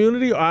black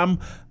community, or I'm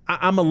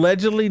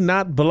allegedly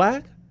not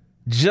black,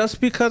 just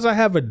because I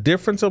have a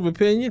difference of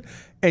opinion.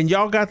 And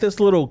y'all got this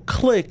little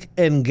clique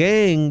and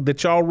gang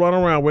that y'all run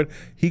around with.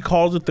 He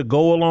calls it the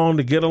go along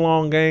to get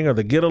along gang, or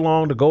the get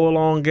along to go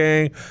along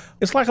gang.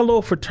 It's like a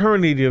little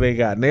fraternity they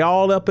got. And they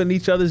all up in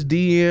each other's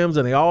DMs,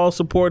 and they all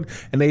support,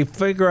 and they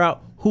figure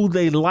out who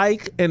they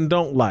like and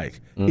don't like.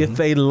 Mm-hmm. If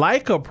they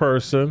like a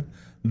person,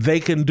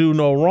 they can do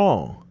no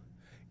wrong.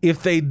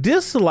 If they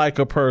dislike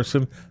a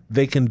person,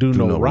 they can do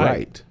no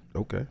right.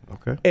 Okay.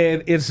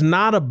 And it's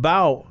not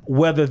about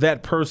whether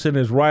that person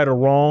is right or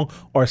wrong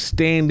or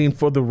standing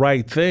for the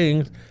right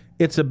things.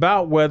 It's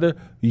about whether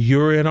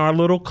you're in our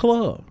little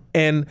club.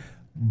 And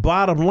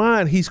bottom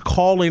line, he's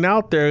calling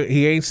out there,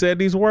 he ain't said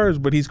these words,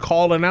 but he's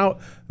calling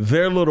out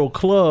their little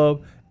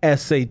club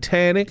as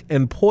satanic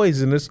and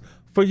poisonous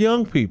for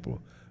young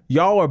people.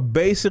 Y'all are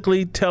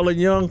basically telling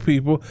young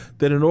people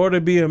that in order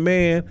to be a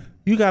man,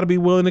 you got to be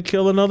willing to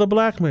kill another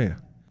black man.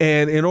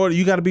 And in order,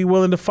 you got to be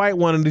willing to fight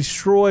one and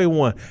destroy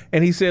one.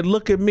 And he said,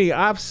 look at me.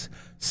 I've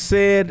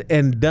said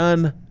and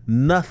done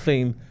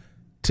nothing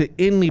to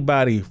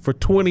anybody for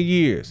 20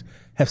 years.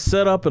 Have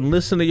set up and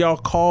listened to y'all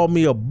call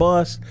me a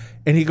bust.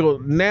 And he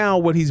goes, now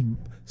what he's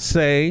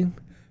saying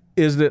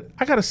is that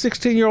I got a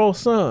 16-year-old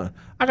son.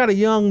 I got a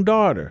young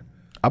daughter.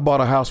 I bought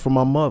a house for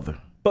my mother.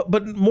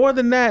 But more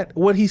than that,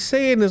 what he's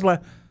saying is like,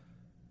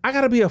 I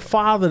got to be a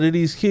father to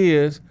these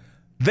kids.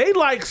 They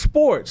like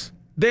sports.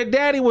 Their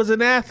daddy was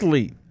an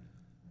athlete.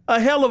 A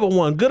hell of a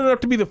one. Good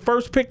enough to be the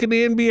first pick in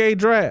the NBA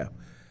draft.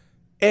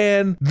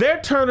 And they're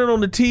turning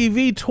on the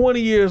TV 20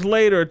 years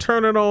later,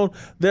 turning on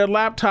their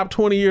laptop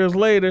 20 years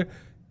later,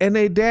 and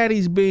their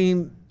daddy's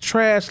being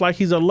trashed like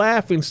he's a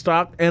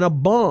laughingstock and a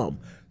bum.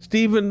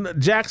 Steven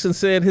Jackson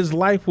said his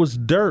life was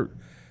dirt.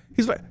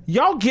 He's like,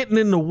 y'all getting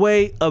in the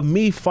way of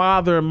me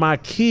fathering my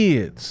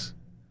kids.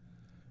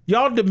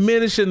 Y'all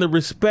diminishing the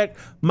respect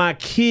my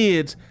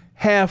kids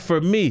have for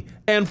me.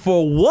 And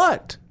for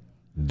what?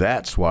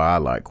 That's why I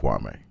like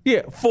Kwame.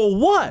 Yeah, for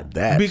what?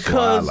 That's why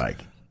I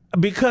like it.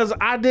 Because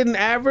I didn't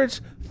average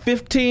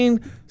 15,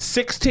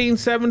 16,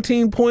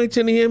 17 points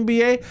in the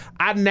NBA,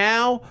 I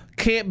now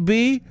can't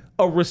be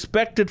a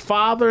respected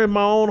father in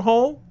my own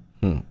home?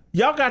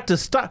 Y'all got to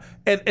stop.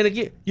 And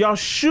again, y'all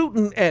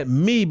shooting at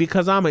me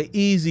because I'm an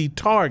easy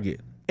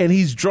target. And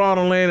he's drawing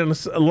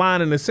a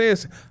line in the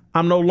sense,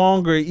 I'm no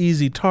longer an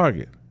easy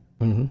target.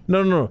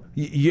 No.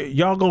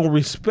 Y'all going to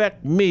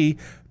respect me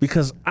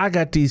because I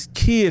got these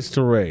kids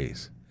to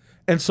raise.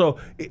 And so,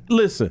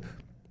 listen,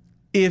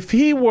 if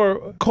he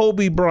were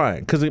Kobe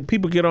Bryant, because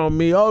people get on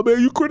me, oh, man,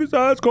 you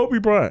criticize Kobe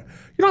Bryant.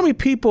 You know how many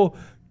people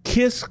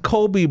kissed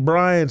Kobe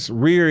Bryant's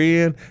rear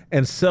end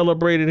and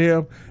celebrated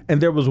him?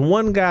 And there was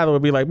one guy that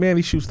would be like, man,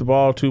 he shoots the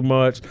ball too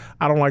much.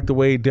 I don't like the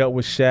way he dealt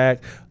with Shaq.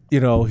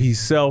 You know, he's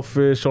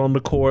selfish on the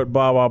court,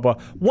 blah, blah,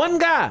 blah. One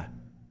guy.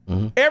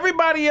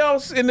 Everybody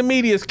else in the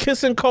media is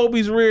kissing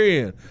Kobe's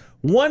rear end.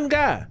 One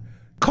guy.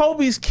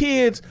 Kobe's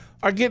kids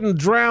are getting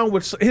drowned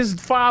with his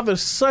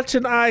father's such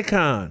an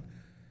icon.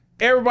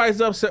 Everybody's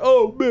upset.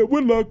 Oh, man,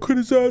 we're not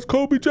criticize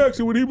Kobe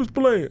Jackson when he was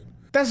playing.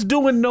 That's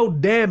doing no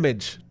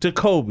damage to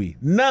Kobe.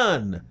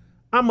 None.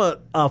 I'm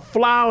a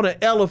fly on an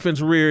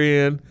elephant's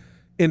rear end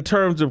in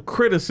terms of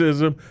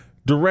criticism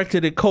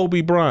directed at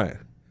Kobe Bryant.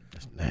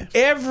 That's nasty.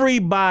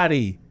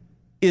 Everybody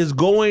is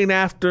going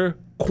after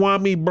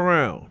Kwame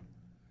Brown.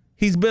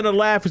 He's been a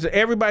laugh.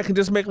 Everybody can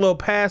just make little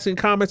passing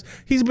comments.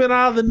 He's been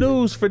out of the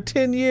news for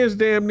 10 years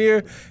damn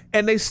near,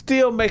 and they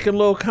still making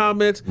little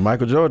comments.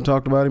 Michael Jordan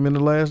talked about him in The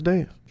Last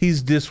Dance.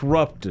 He's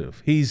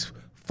disruptive. He's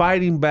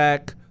fighting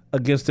back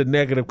against the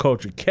negative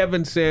culture.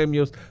 Kevin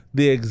Samuels,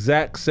 the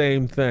exact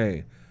same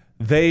thing.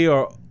 They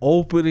are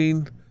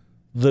opening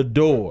the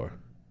door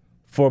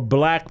for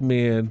black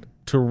men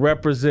to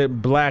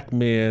represent black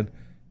men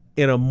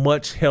in a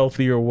much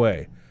healthier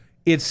way.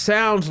 It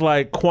sounds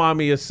like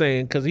Kwame is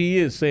saying, because he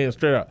is saying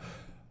straight up,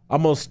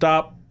 I'm going to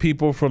stop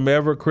people from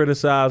ever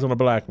criticizing a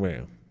black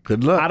man.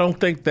 Good luck. I don't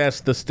think that's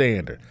the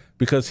standard,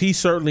 because he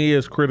certainly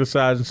is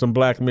criticizing some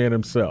black men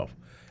himself.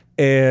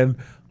 And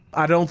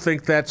I don't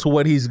think that's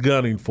what he's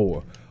gunning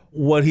for.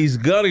 What he's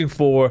gunning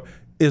for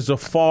is a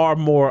far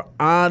more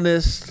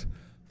honest,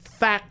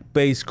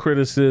 fact-based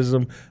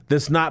criticism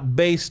that's not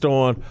based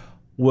on,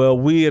 well,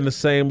 we in the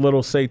same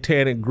little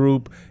satanic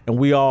group and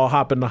we all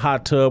hop in the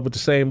hot tub with the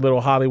same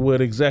little Hollywood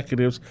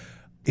executives.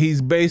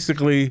 He's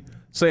basically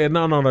saying,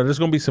 no, there's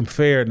going to be some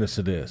fairness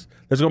to this.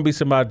 There's going to be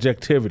some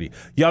objectivity.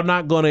 Y'all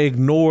not going to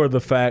ignore the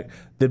fact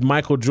that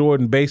Michael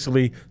Jordan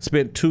basically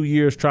spent 2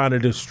 years trying to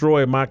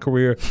destroy my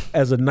career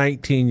as a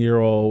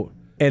 19-year-old.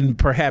 And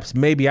perhaps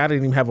maybe I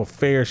didn't even have a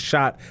fair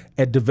shot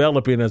at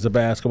developing as a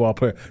basketball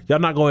player. Y'all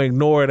not going to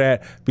ignore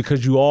that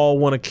because you all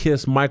want to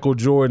kiss Michael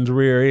Jordan's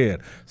rear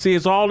end. See,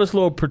 it's all this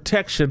little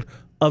protection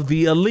of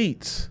the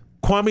elites.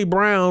 Kwame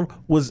Brown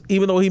was,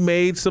 even though he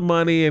made some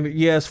money and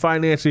yes,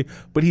 financially,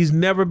 but he's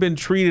never been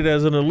treated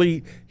as an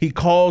elite. He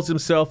calls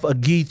himself a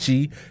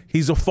Geechee.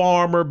 He's a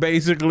farmer,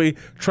 basically,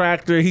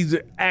 tractor. He's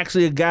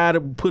actually a guy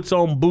that puts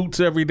on boots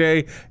every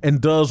day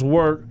and does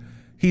work.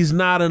 He's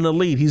not an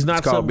elite. He's not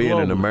it's called being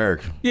global. an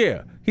American.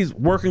 Yeah, he's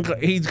working.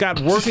 He's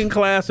got working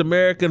class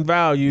American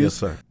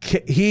values. Yes,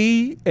 sir.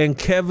 He and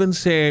Kevin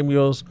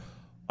Samuels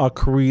are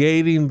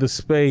creating the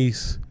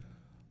space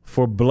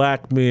for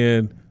black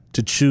men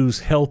to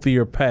choose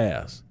healthier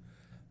paths.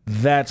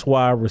 That's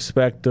why I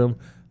respect them.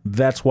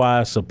 That's why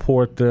I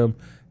support them,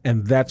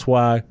 and that's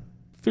why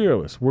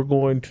Fearless. We're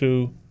going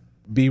to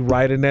be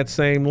right in that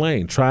same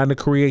lane, trying to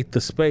create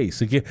the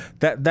space. Again,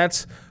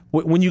 that's.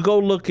 When you go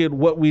look at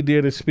what we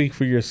did at Speak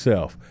for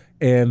Yourself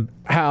and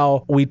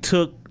how we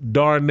took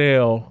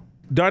Darnell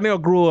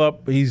grew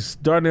up,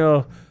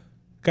 Darnell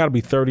got to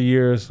be 30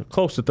 years,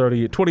 close to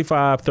 30,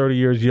 25, 30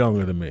 years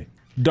younger than me.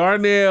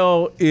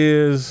 Darnell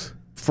is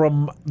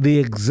from the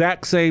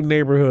exact same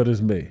neighborhood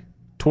as me,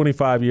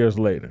 25 years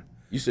later.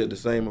 You said in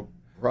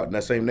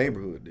that same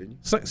neighborhood, didn't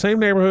you? Same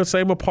neighborhood,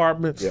 same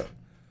apartments, Yeah.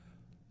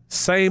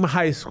 Same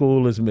high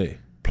school as me.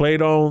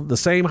 Played on the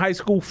same high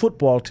school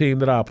football team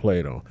that I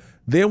played on.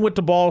 Then went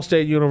to Ball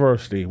State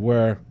University,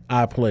 where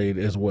I played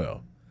as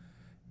well.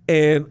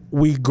 And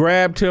we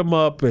grabbed him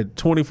up at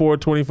 24,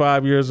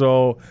 25 years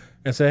old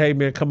and said, hey,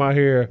 man, come out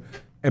here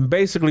and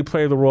basically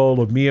play the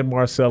role of me and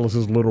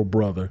Marcellus's little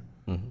brother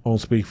on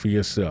Speak for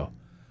Yourself.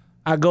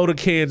 I go to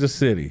Kansas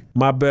City,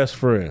 my best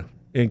friend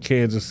in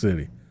Kansas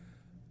City,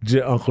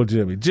 Uncle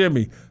Jimmy.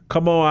 Jimmy,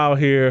 come on out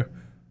here.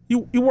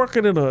 You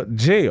working in a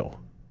jail.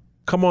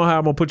 Come on,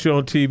 I'm going to put you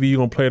on TV. You're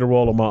going to play the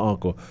role of my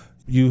uncle.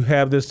 You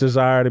have this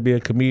desire to be a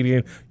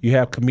comedian. You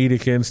have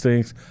comedic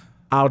instincts.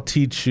 I'll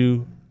teach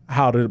you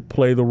how to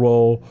play the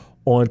role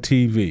on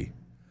TV.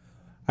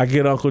 I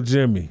get Uncle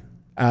Jimmy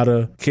out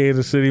of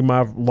Kansas City,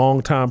 my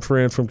longtime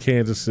friend from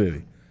Kansas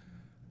City.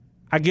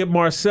 I get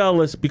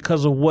Marcellus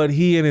because of what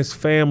he and his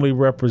family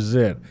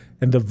represent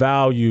and the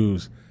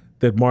values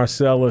that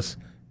Marcellus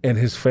and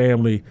his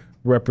family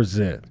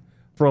represent.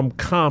 From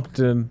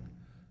Compton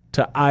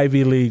to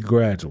Ivy League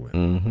graduate.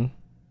 Mm-hmm.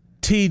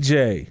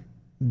 TJ,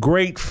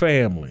 great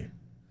family.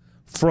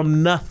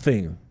 From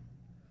nothing,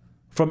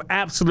 from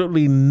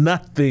absolutely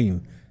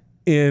nothing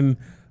in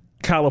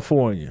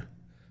California.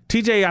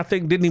 TJ, I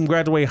think, didn't even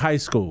graduate high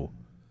school.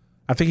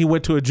 I think he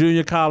went to a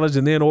junior college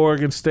and then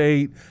Oregon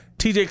State.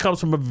 TJ comes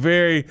from a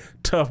very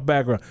tough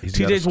background.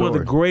 TJ's one of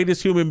the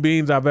greatest human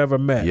beings I've ever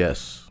met.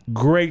 Yes.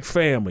 Great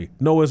family.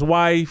 Know his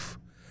wife.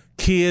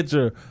 Kids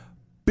are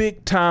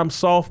big-time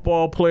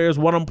softball players.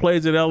 One of them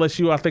plays at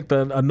LSU. I think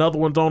another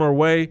one's on her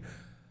way.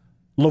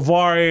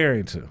 LeVar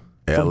Arrington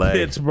from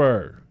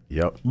Pittsburgh.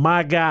 Yep.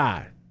 My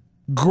guy.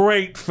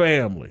 Great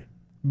family.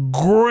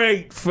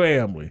 Great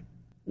family.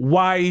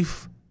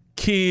 Wife,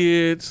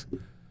 kids.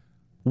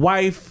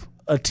 Wife,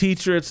 a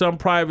teacher at some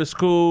private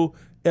school.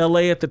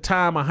 LA at the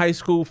time, a high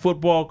school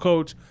football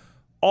coach.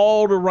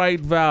 All the right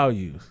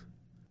values.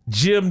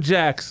 Jim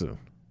Jackson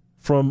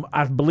from,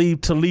 I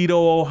believe,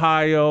 Toledo,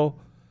 Ohio.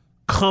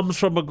 Comes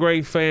from a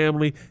great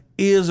family.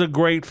 Is a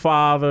great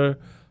father.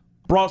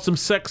 Brought some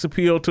sex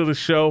appeal to the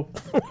show.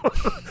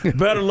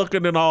 Better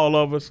looking than all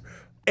of us.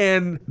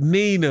 And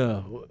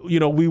Nina,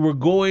 we were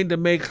going to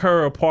make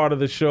her a part of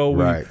the show.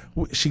 Right.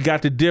 She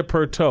got to dip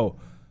her toe.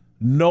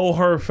 Know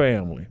her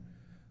family.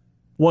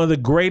 One of the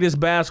greatest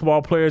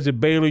basketball players at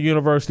Baylor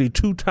University,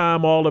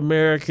 2-time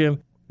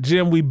All-American.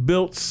 Jim, we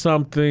built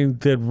something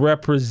that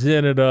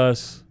represented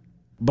us,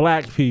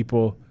 black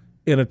people,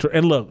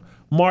 and look,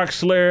 Mark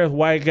Schlereth,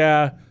 white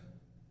guy,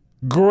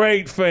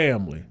 great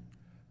family.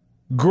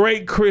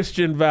 Great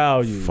Christian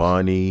values.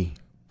 Funny.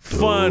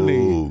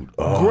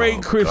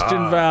 Great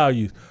Christian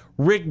values.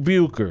 Rick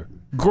Bucher,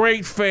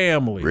 great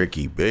family.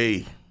 Ricky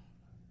B.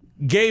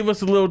 Gave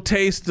us a little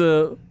taste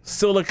of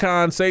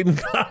Silicon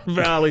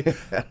Valley,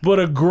 but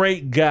a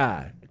great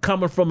guy.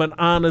 Coming from an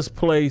honest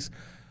place,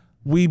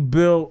 we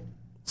built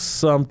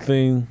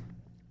something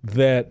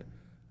that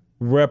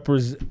there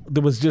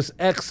was just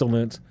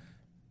excellence,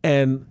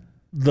 and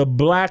the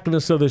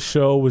blackness of the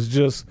show was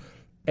just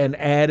an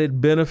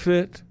added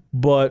benefit,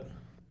 but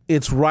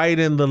it's right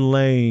in the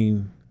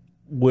lane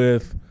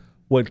with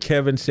what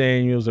Kevin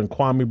Samuels and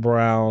Kwame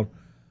Brown,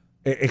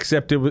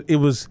 except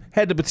it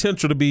had the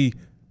potential to be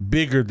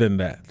bigger than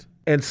that.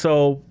 And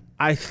so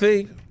I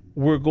think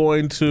we're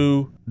going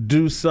to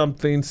do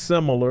something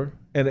similar.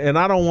 And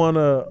I don't want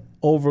to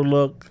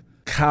overlook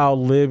Kyle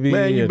Libby.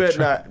 Man, you better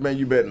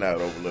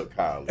not overlook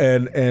Kyle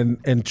Libby.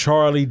 And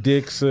Charlie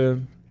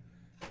Dixon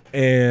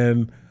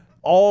and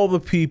all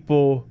the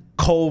people,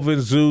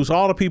 Colvin Zeus,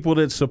 all the people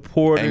that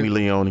supported Amy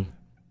Leone.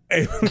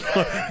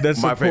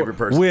 That's my favorite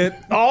person. With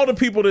all the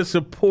people that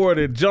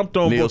supported, jumped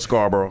on Neil board.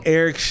 Scarborough.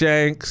 Eric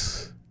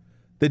Shanks,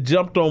 that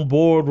jumped on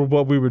board with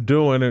what we were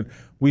doing, and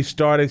we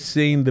started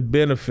seeing the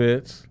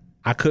benefits.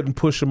 I couldn't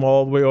push them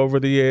all the way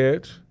over the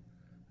edge,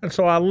 and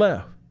so I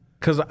left.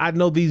 Because I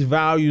know these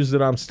values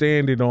that I'm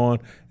standing on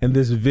and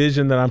this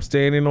vision that I'm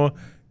standing on,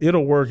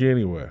 it'll work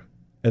anywhere.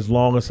 As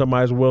long as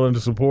somebody's willing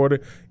to support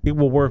it, it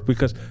will work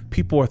because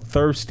people are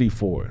thirsty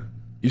for it.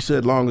 You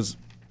said long as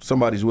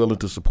somebody's willing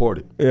to support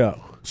it. Yeah.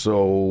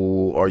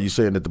 So are you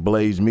saying that the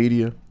Blaze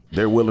Media,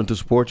 they're willing to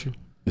support you?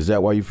 Is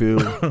that why you feel?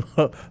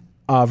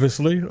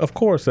 Obviously. Of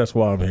course, that's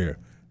why I'm here.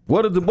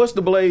 What's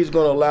the Blaze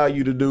going to allow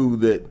you to do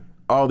that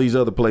all these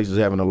other places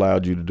haven't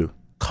allowed you to do?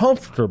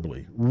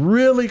 Comfortably,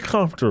 really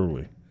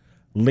comfortably,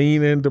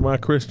 lean into my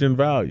Christian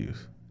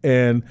values.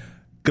 And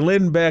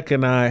Glenn Beck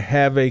and I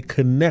have a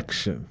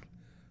connection.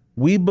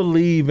 We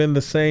believe in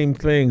the same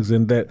things,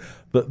 and that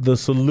the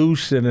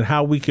solution and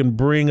how we can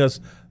bring us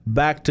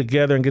back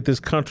together and get this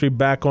country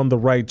back on the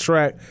right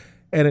track.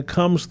 And it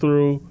comes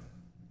through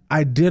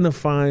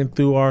identifying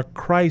through our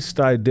Christ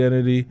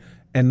identity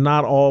and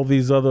not all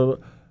these other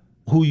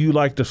who you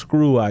like to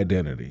screw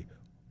identity.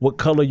 What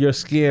color your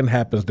skin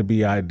happens to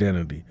be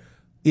identity.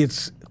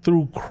 It's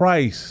through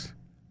Christ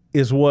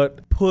is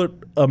what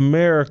put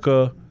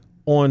America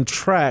on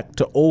track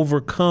to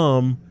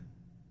overcome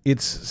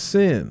its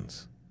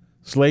sins.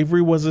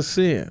 Slavery was a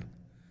sin.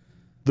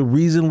 The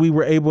reason we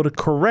were able to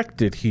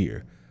correct it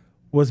here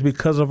was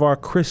because of our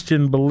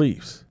Christian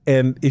beliefs.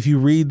 And if you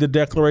read the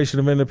Declaration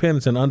of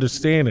Independence and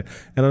understand it,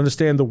 and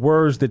understand the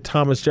words that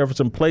Thomas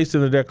Jefferson placed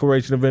in the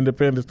Declaration of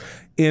Independence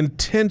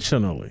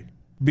intentionally,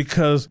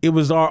 because it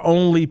was our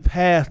only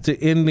path to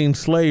ending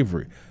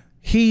slavery.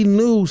 He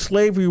knew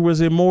slavery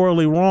was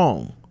immorally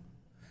wrong.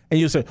 And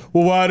you say,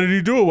 well, why did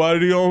he do it? Why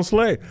did he own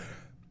slaves?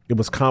 It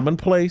was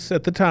commonplace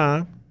at the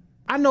time.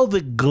 I know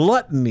that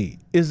gluttony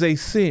is a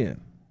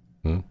sin.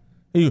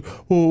 And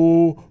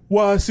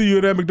why I see you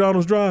at that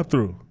McDonald's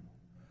drive-thru?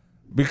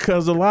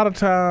 Because a lot of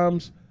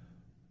times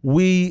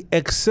we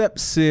accept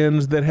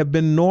sins that have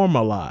been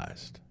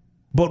normalized.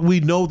 but we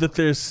know that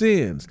there's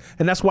sins.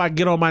 And that's why I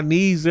get on my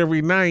knees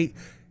every night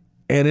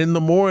and in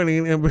the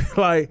morning and be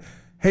like,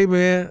 hey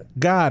man,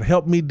 God,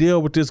 help me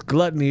deal with this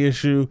gluttony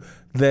issue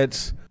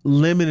that's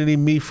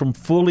limiting me from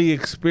fully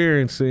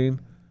experiencing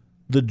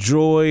the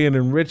joy and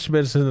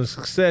enrichments and the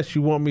success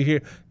you want me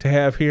here to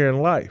have here in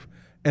life.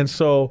 And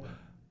so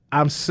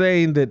I'm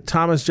saying that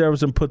Thomas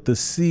Jefferson put the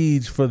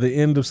seeds for the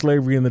end of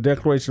slavery in the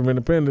Declaration of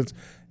Independence,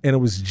 and it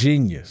was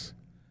genius.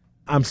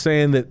 I'm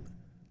saying that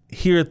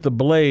here at The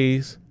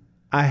Blaze,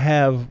 I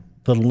have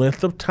the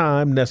length of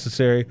time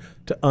necessary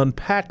to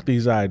unpack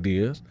these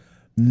ideas.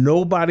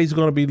 Nobody's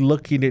going to be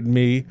looking at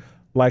me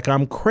like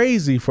I'm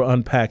crazy for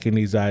unpacking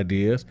these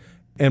ideas.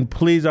 And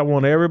please, I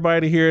want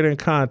everybody to hear it in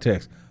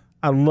context.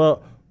 I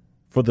love,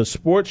 for the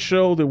sports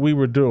show that we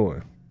were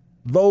doing,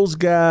 those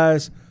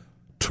guys,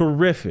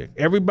 terrific.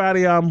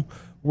 Everybody I'm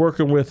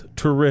working with,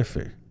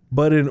 terrific.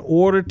 But in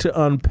order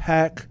to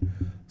unpack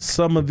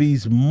some of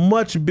these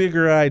much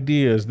bigger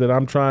ideas that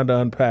I'm trying to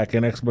unpack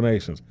and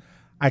explanations,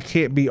 I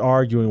can't be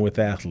arguing with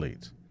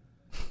athletes.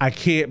 I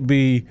can't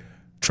be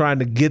trying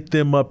to get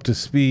them up to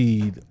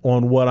speed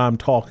on what I'm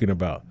talking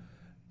about.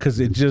 Because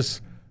it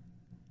just,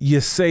 you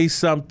say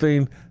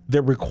something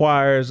that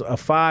requires a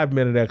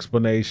 5-minute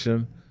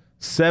explanation,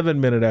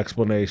 7-minute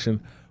explanation,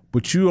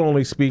 but you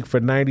only speak for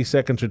 90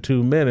 seconds or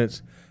 2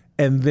 minutes,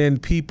 and then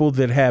people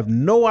that have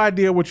no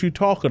idea what you're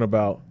talking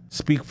about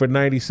speak for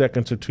 90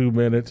 seconds or 2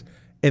 minutes,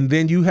 and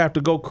then you have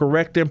to go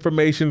correct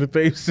information that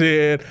they've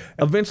said.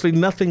 Eventually,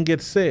 nothing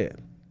gets said.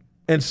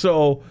 And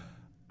so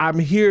I'm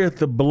here at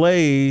The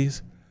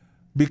Blaze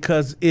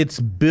because it's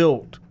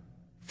built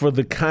for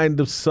the kind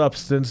of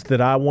substance that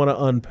I want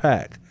to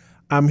unpack.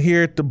 I'm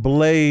here at The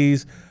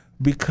Blaze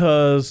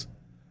because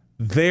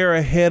they're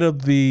ahead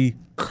of the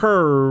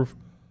curve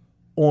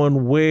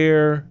on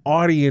where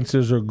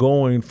audiences are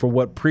going for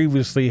what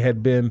previously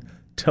had been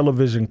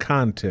television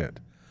content.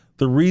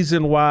 The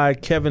reason why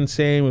Kevin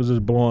Samuels is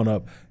blowing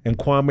up and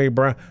Kwame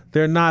Brown,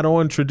 they're not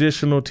on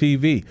traditional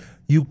TV.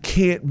 You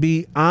can't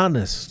be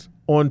honest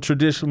on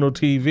traditional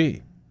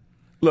TV.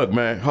 Look,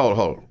 man, hold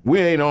on. We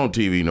ain't on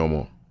TV no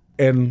more.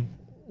 And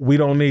we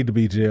don't need to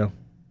be, Jim.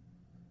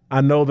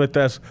 I know that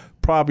that's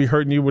probably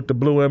hurting you with the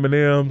blue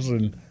M&Ms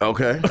and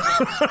okay.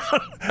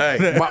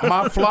 Hey,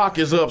 my flock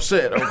is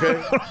upset,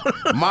 okay?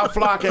 My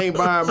flock ain't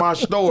buying my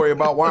story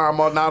about why I'm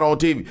not on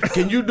TV.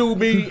 Can you do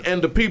me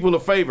and the people a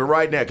favor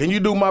right now? Can you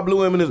do my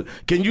blue M&Ms?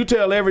 Can you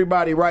tell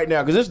everybody right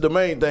now, because this is the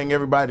main thing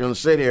everybody done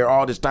sit here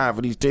all this time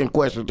for these 10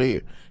 questions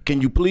here.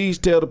 Can you please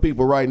tell the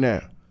people right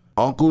now,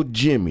 Uncle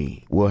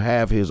Jimmy will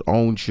have his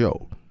own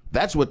show.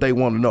 That's what they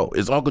want to know.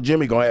 Is Uncle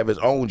Jimmy going to have his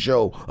own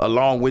show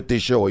along with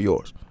this show of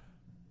yours?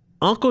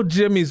 Uncle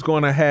Jimmy's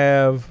going to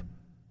have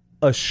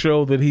a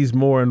show that he's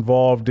more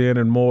involved in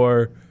and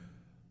more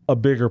a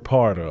bigger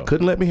part of.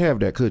 Couldn't let me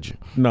have that, could you?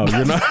 No,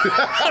 you're not.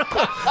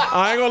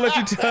 I ain't going to let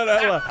you tell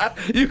that lie.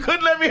 You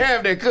couldn't let me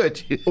have that,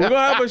 could you? We're going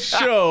to have a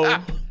show,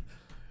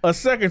 a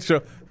second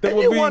show. That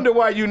and you wonder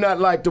why you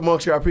not liked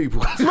amongst our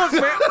people. Look,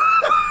 man.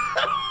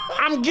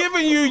 I'm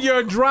giving you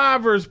your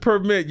driver's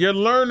permit, your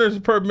learner's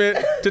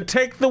permit to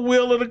take the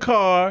wheel of the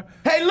car.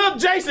 Hey, look,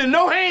 Jason,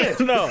 no hands.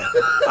 No,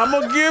 I'm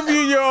going to give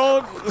you your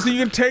own so you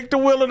can take the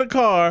wheel of the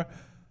car,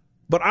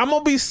 but I'm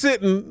going to be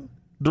sitting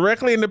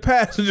directly in the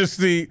passenger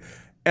seat,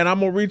 and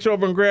I'm going to reach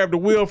over and grab the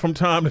wheel from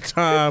time to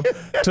time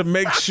to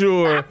make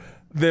sure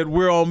that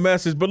we're on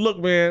message. But look,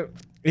 man,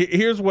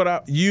 here's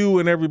what you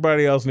and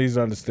everybody else needs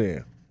to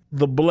understand.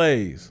 The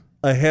Blaze,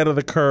 ahead of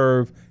the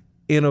curve,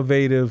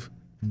 innovative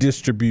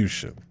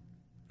distribution.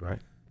 Right.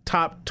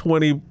 Top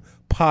 20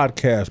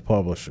 podcast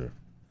publisher.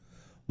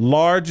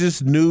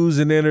 Largest news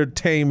and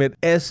entertainment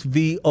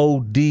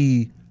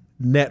SVOD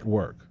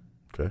network.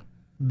 Okay.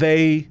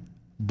 They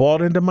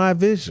bought into my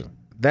vision.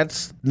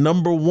 That's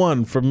number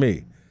one for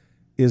me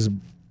is,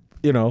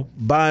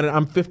 buying it.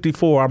 I'm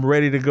 54. I'm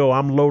ready to go.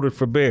 I'm loaded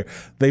for bear.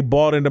 They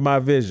bought into my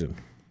vision.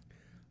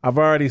 I've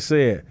already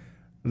said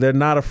they're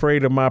not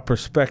afraid of my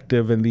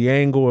perspective and the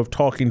angle of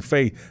talking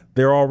faith.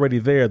 They're already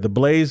there. The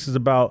Blaze is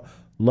about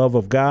love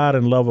of God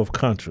and love of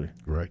country.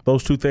 Right.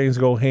 Those two things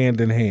go hand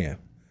in hand.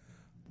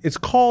 It's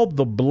called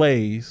The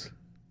Blaze,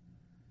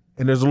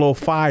 and there's a little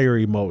fire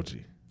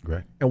emoji.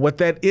 Right. And what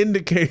that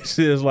indicates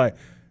is like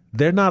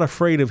they're not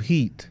afraid of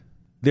heat.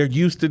 They're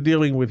used to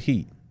dealing with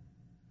heat.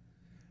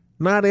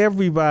 Not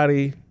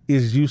everybody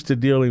is used to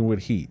dealing with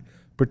heat,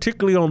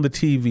 particularly on the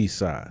TV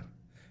side.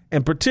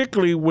 And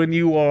particularly when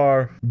you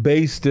are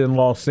based in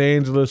Los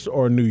Angeles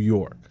or New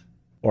York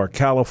or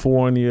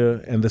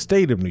California and the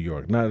state of New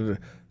York, not to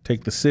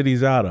take the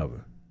cities out of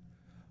it.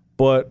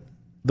 But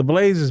the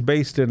Blaze is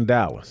based in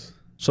Dallas.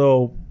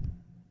 So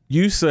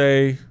you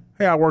say,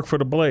 hey, I work for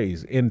the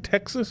Blaze. In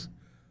Texas,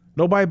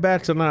 nobody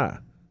bats an eye.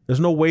 There's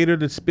no waiter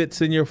that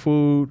spits in your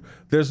food.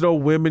 There's no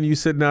women you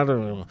sitting out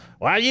there,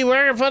 why are you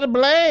working for the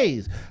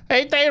Blaze?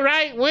 Ain't they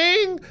right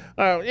wing?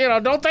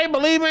 Don't they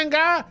believe in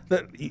God?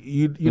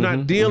 You're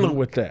not dealing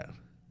with that.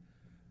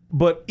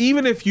 But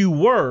even if you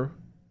were,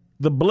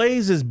 the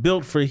Blaze is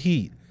built for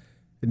heat.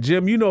 And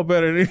Jim, you know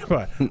better than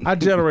anybody. I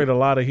generate a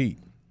lot of heat.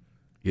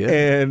 Yeah.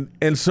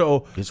 And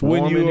so It's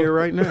warm in here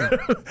right now.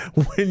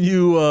 when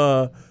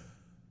you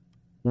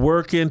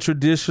work in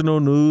traditional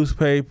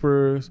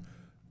newspapers,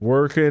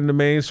 work in the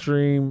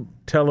mainstream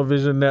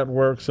television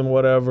networks and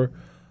whatever,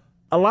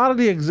 a lot of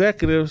the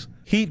executives,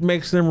 heat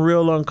makes them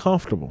real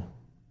uncomfortable.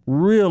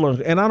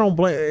 And I don't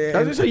blame.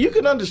 As I say, you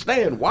can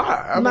understand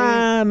why. I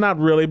mean, Not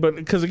really, but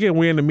because again,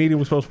 we're in the media,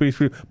 we're supposed to be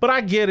free. But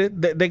I get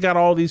it. They got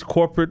all these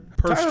corporate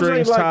purse times strings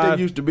ain't like tied.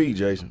 they used to be,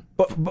 Jason.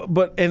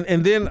 But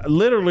then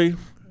literally,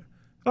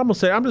 I'm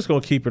just gonna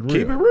keep it real.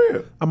 Keep it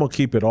real. I'm gonna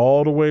keep it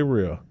all the way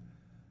real.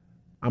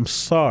 I'm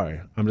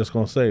sorry. I'm just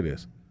gonna say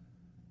this.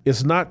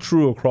 It's not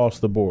true across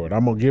the board.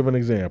 I'm gonna give an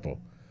example.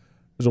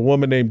 There's a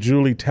woman named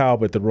Julie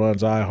Talbot that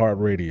runs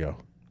iHeartRadio.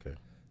 Okay.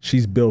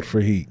 She's built for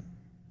heat.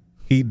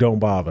 Heat don't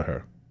bother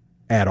her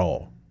at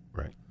all.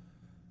 Right.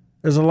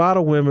 There's a lot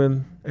of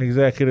women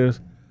executives,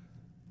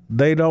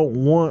 they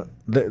don't want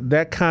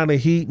that kind of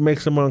heat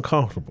makes them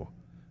uncomfortable.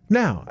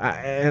 Now,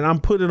 I'm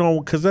putting it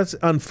on because that's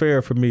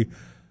unfair for me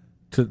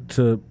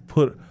to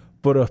put,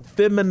 but a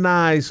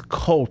feminized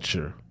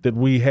culture that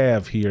we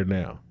have here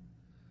now.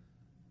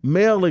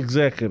 Male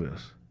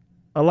executives,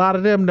 a lot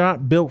of them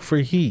not built for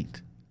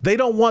heat. They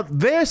don't want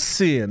their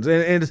sins.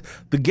 And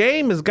the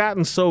game has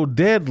gotten so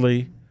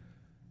deadly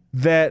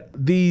that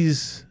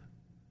these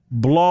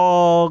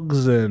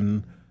blogs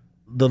and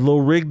the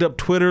little rigged up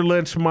Twitter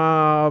lynch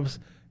mobs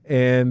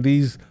and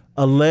these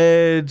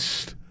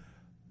alleged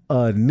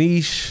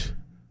niche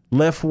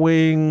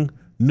left-wing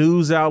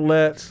news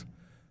outlets,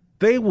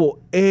 they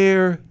will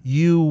air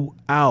you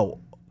out.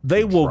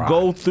 They will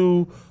go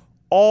through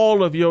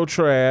all of your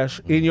trash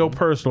in your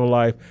personal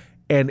life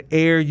and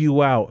air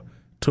you out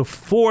to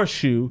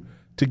force you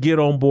to get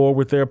on board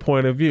with their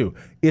point of view.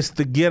 It's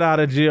the get out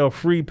of jail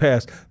free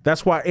pass.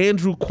 That's why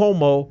Andrew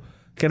Cuomo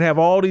can have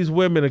all these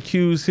women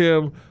accuse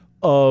him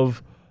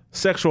of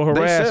sexual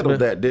harassment. They settled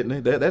that,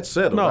 didn't they? That's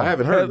settled. No. I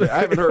haven't heard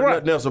Right.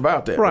 nothing else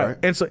about that. Right.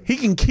 And so he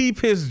can keep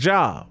his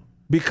job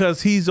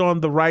because he's on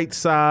the right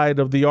side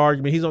of the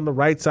argument. He's on the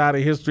right side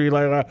of history,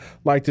 like I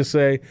like to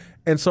say.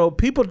 And so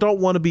people don't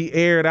want to be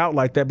aired out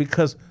like that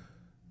because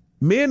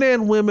men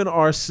and women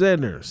are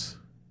sinners.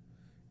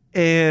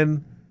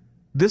 And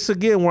this,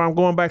 again, where I'm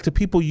going back to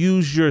people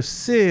use your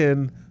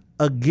sin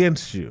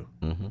against you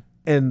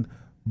and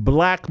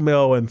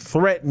blackmail and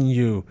threaten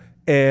you.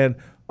 And,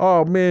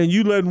 oh, man,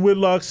 you letting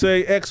Whitlock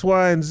say X,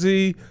 Y, and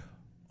Z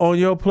on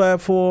your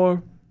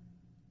platform.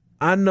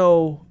 I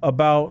know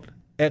about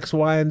X,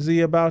 Y, and Z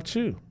about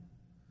you.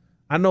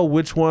 I know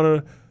which one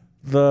of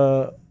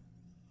the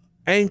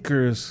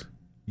anchors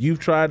you've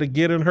tried to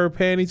get in her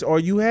panties or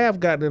you have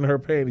gotten in her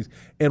panties,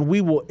 and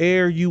we will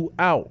air you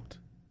out.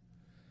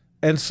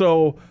 And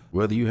so,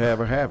 whether you have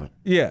or haven't.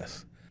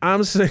 yes,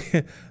 I'm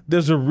saying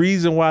there's a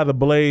reason why the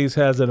Blaze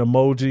has an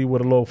emoji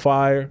with a little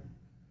fire.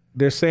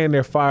 They're saying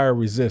they're fire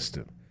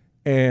resistant,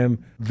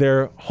 and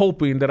they're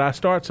hoping that I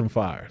start some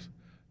fires.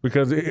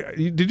 Because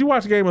did you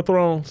watch Game of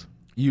Thrones?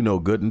 You know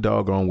good and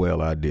doggone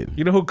well I didn't.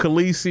 You know who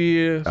Khaleesi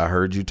is? I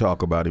heard you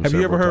talk about him. Have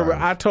you ever heard?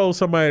 times. I told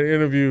somebody in an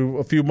interview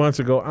a few months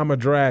ago, I'm a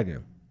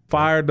dragon.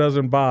 Fire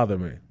doesn't bother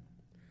me.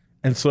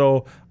 And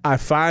so I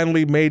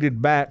finally made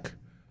it back.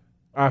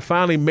 I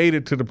finally made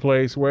it to the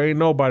place where ain't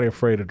nobody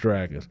afraid of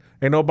dragons.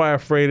 Ain't nobody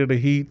afraid of the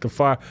heat, the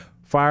fire.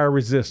 Fire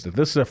resistant.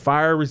 This is a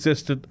fire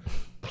resistant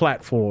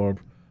platform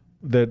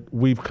that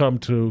we've come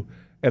to,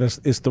 and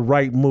it's the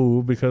right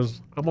move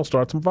because I'm gonna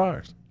start some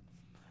fires.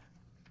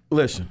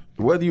 Listen,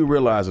 whether you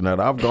realize or not,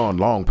 I've gone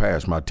long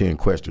past my 10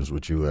 questions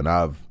with you, and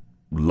I've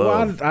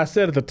loved. Well, I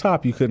said at the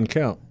top you couldn't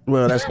count.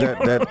 Well,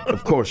 that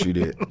of course you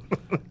did.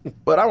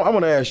 But I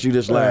want to ask you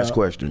this last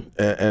question,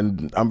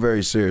 and I'm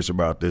very serious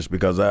about this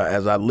because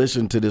as I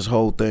listen to this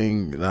whole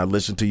thing and I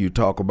listen to you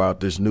talk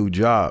about this new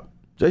job,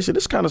 Jason,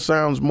 this kind of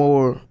sounds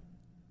more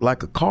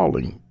like a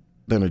calling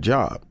than a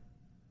job.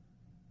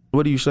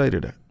 What do you say to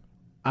that?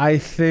 I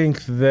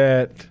think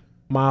that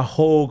my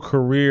whole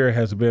career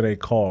has been a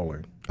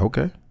calling.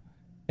 Okay.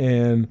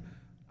 And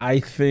I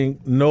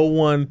think no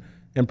one,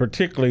 and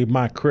particularly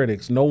my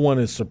critics, no one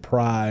is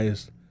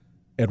surprised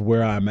at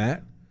where I'm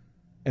at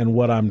and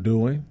what I'm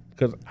doing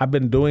because I've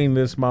been doing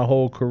this my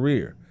whole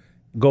career.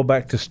 Go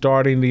back to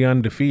starting the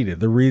Undefeated.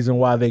 The reason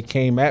why they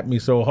came at me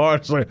so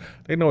hard is like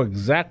they know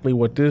exactly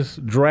what this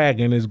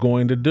dragon is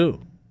going to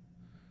do.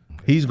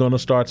 He's going to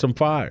start some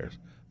fires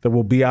that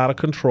will be out of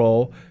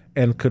control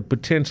and could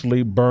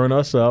potentially burn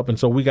us up. And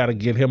so we got to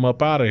get him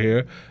up out of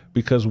here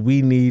because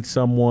we need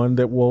someone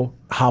that will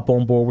hop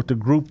on board with the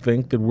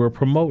groupthink that we're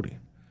promoting.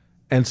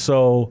 And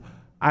so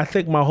I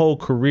think my whole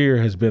career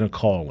has been a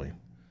calling.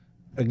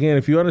 Again,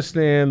 if you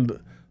understand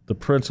the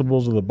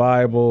principles of the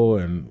Bible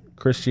and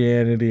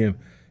Christianity, and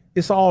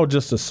it's all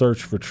just a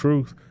search for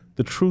truth,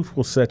 the truth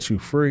will set you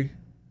free.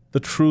 The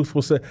truth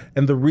will set,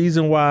 and the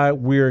reason why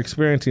we're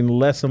experiencing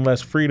less and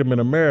less freedom in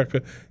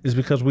America is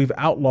because we've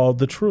outlawed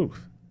the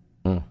truth.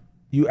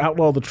 You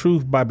outlaw the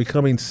truth by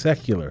becoming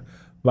secular,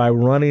 by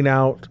running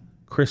out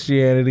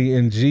Christianity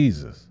and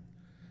Jesus.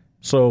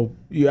 So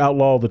you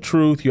outlaw the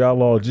truth, you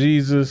outlaw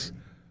Jesus,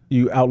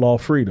 you outlaw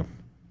freedom.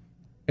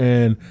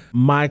 And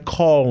my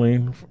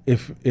calling,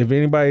 if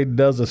anybody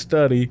does a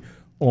study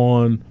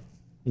on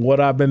what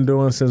I've been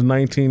doing since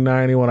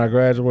 1990 when I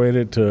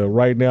graduated to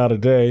right now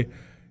today,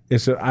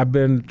 is that I've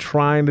been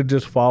trying to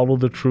just follow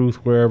the truth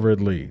wherever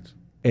it leads.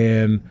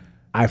 And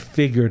I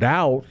figured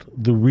out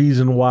the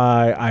reason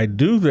why I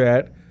do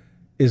that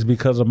is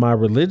because of my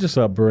religious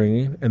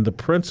upbringing and the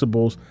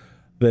principles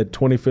that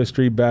 25th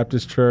Street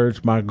Baptist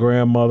Church, my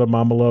grandmother,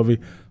 Mama Lovey,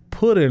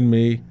 put in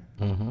me,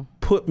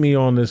 put me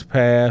on this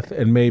path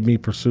and made me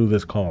pursue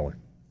this calling.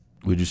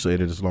 Would you say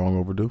that it's long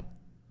overdue?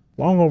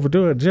 Long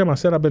overdue. Jim, I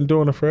said I've been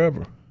doing it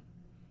forever.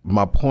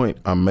 My point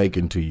I'm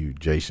making to you,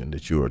 Jason,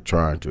 that you are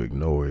trying to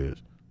ignore is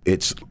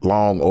it's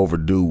long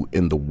overdue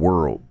in the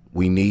world.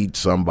 We need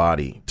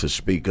somebody to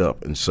speak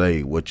up and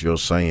say what you're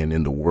saying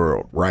in the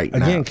world right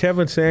now. Again,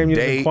 Kevin Samuels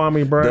and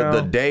Kwame Brown.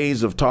 The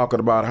days of talking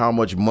about how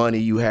much money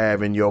you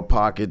have in your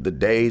pocket, the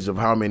days of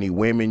how many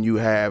women you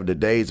have, the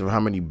days of how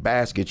many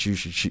baskets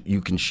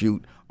you can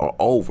shoot are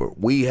over.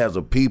 We as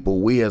a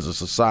people, we as a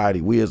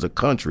society, we as a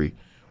country,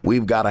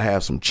 we've got to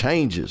have some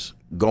changes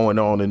going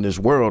on in this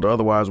world.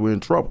 Otherwise, we're in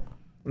trouble.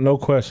 No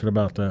question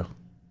about that.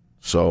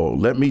 So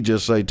let me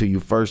just say to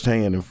you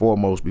firsthand and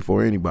foremost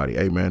before anybody,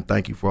 hey, man,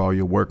 thank you for all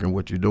your work and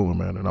what you're doing,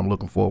 man, and I'm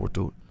looking forward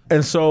to it.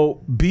 And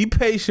so be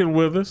patient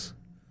with us.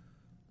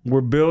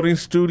 We're building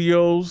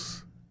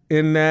studios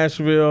in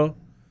Nashville.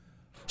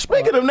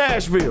 Speaking of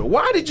Nashville,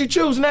 why did you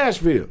choose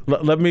Nashville?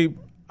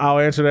 I'll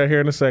answer that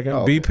here in a second.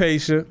 Okay. Be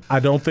patient.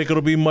 I don't think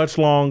it'll be much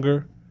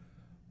longer,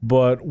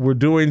 but we're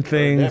doing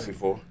things.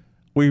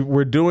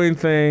 We're doing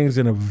things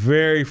in a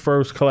very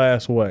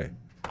first-class way.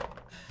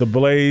 The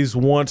Blaze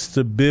wants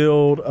to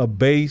build a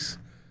base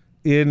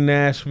in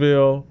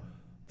Nashville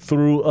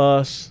through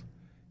us,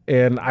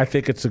 and I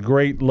think it's a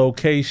great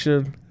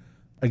location.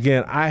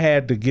 Again, I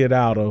had to get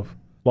out of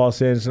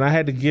Los Angeles, and I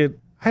had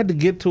to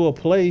get to a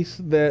place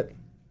that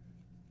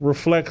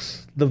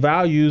reflects the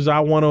values I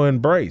want to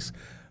embrace.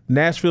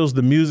 Nashville's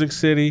the music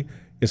city.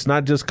 It's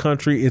not just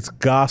country, it's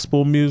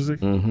gospel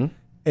music. Mm-hmm.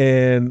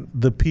 And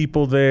the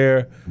people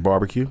there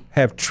barbecue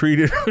have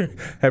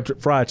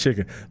fried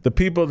chicken. The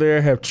people there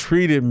have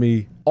treated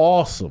me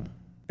awesome.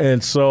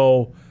 And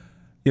so,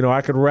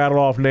 I could rattle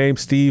off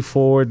names: Steve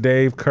Ford,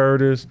 Dave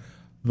Curtis,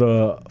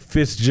 the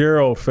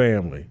Fitzgerald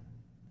family,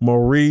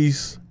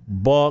 Maurice,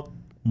 Buck,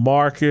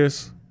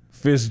 Marcus,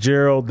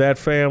 Fitzgerald, that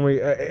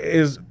family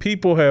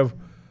people have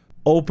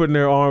opened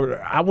their arms.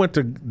 I went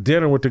to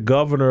dinner with the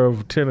governor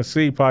of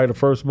Tennessee probably the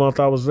first month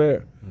I was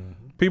there.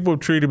 People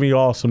have treated me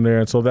awesome there,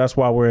 and so that's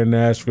why we're in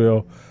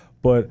Nashville.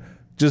 But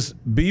just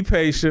be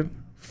patient.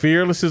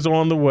 Fearless is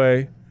on the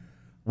way.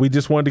 We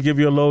just wanted to give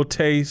you a little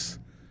taste.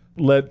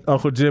 Let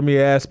Uncle Jimmy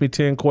ask me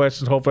 10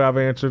 questions. Hopefully I've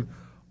answered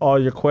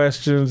all your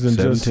questions. And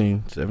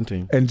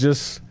 17. And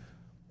just,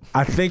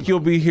 I think you'll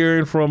be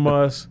hearing from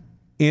us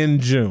in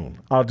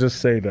June. I'll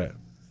just say that.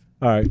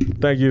 All right.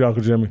 Thank you,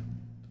 Uncle Jimmy.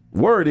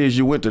 Word is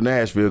you went to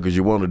Nashville because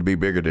you wanted to be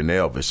bigger than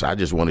Elvis. I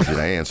just wanted you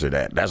to answer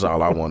that. That's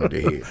all I wanted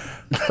to hear.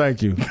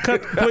 Thank you.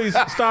 Please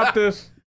stop this.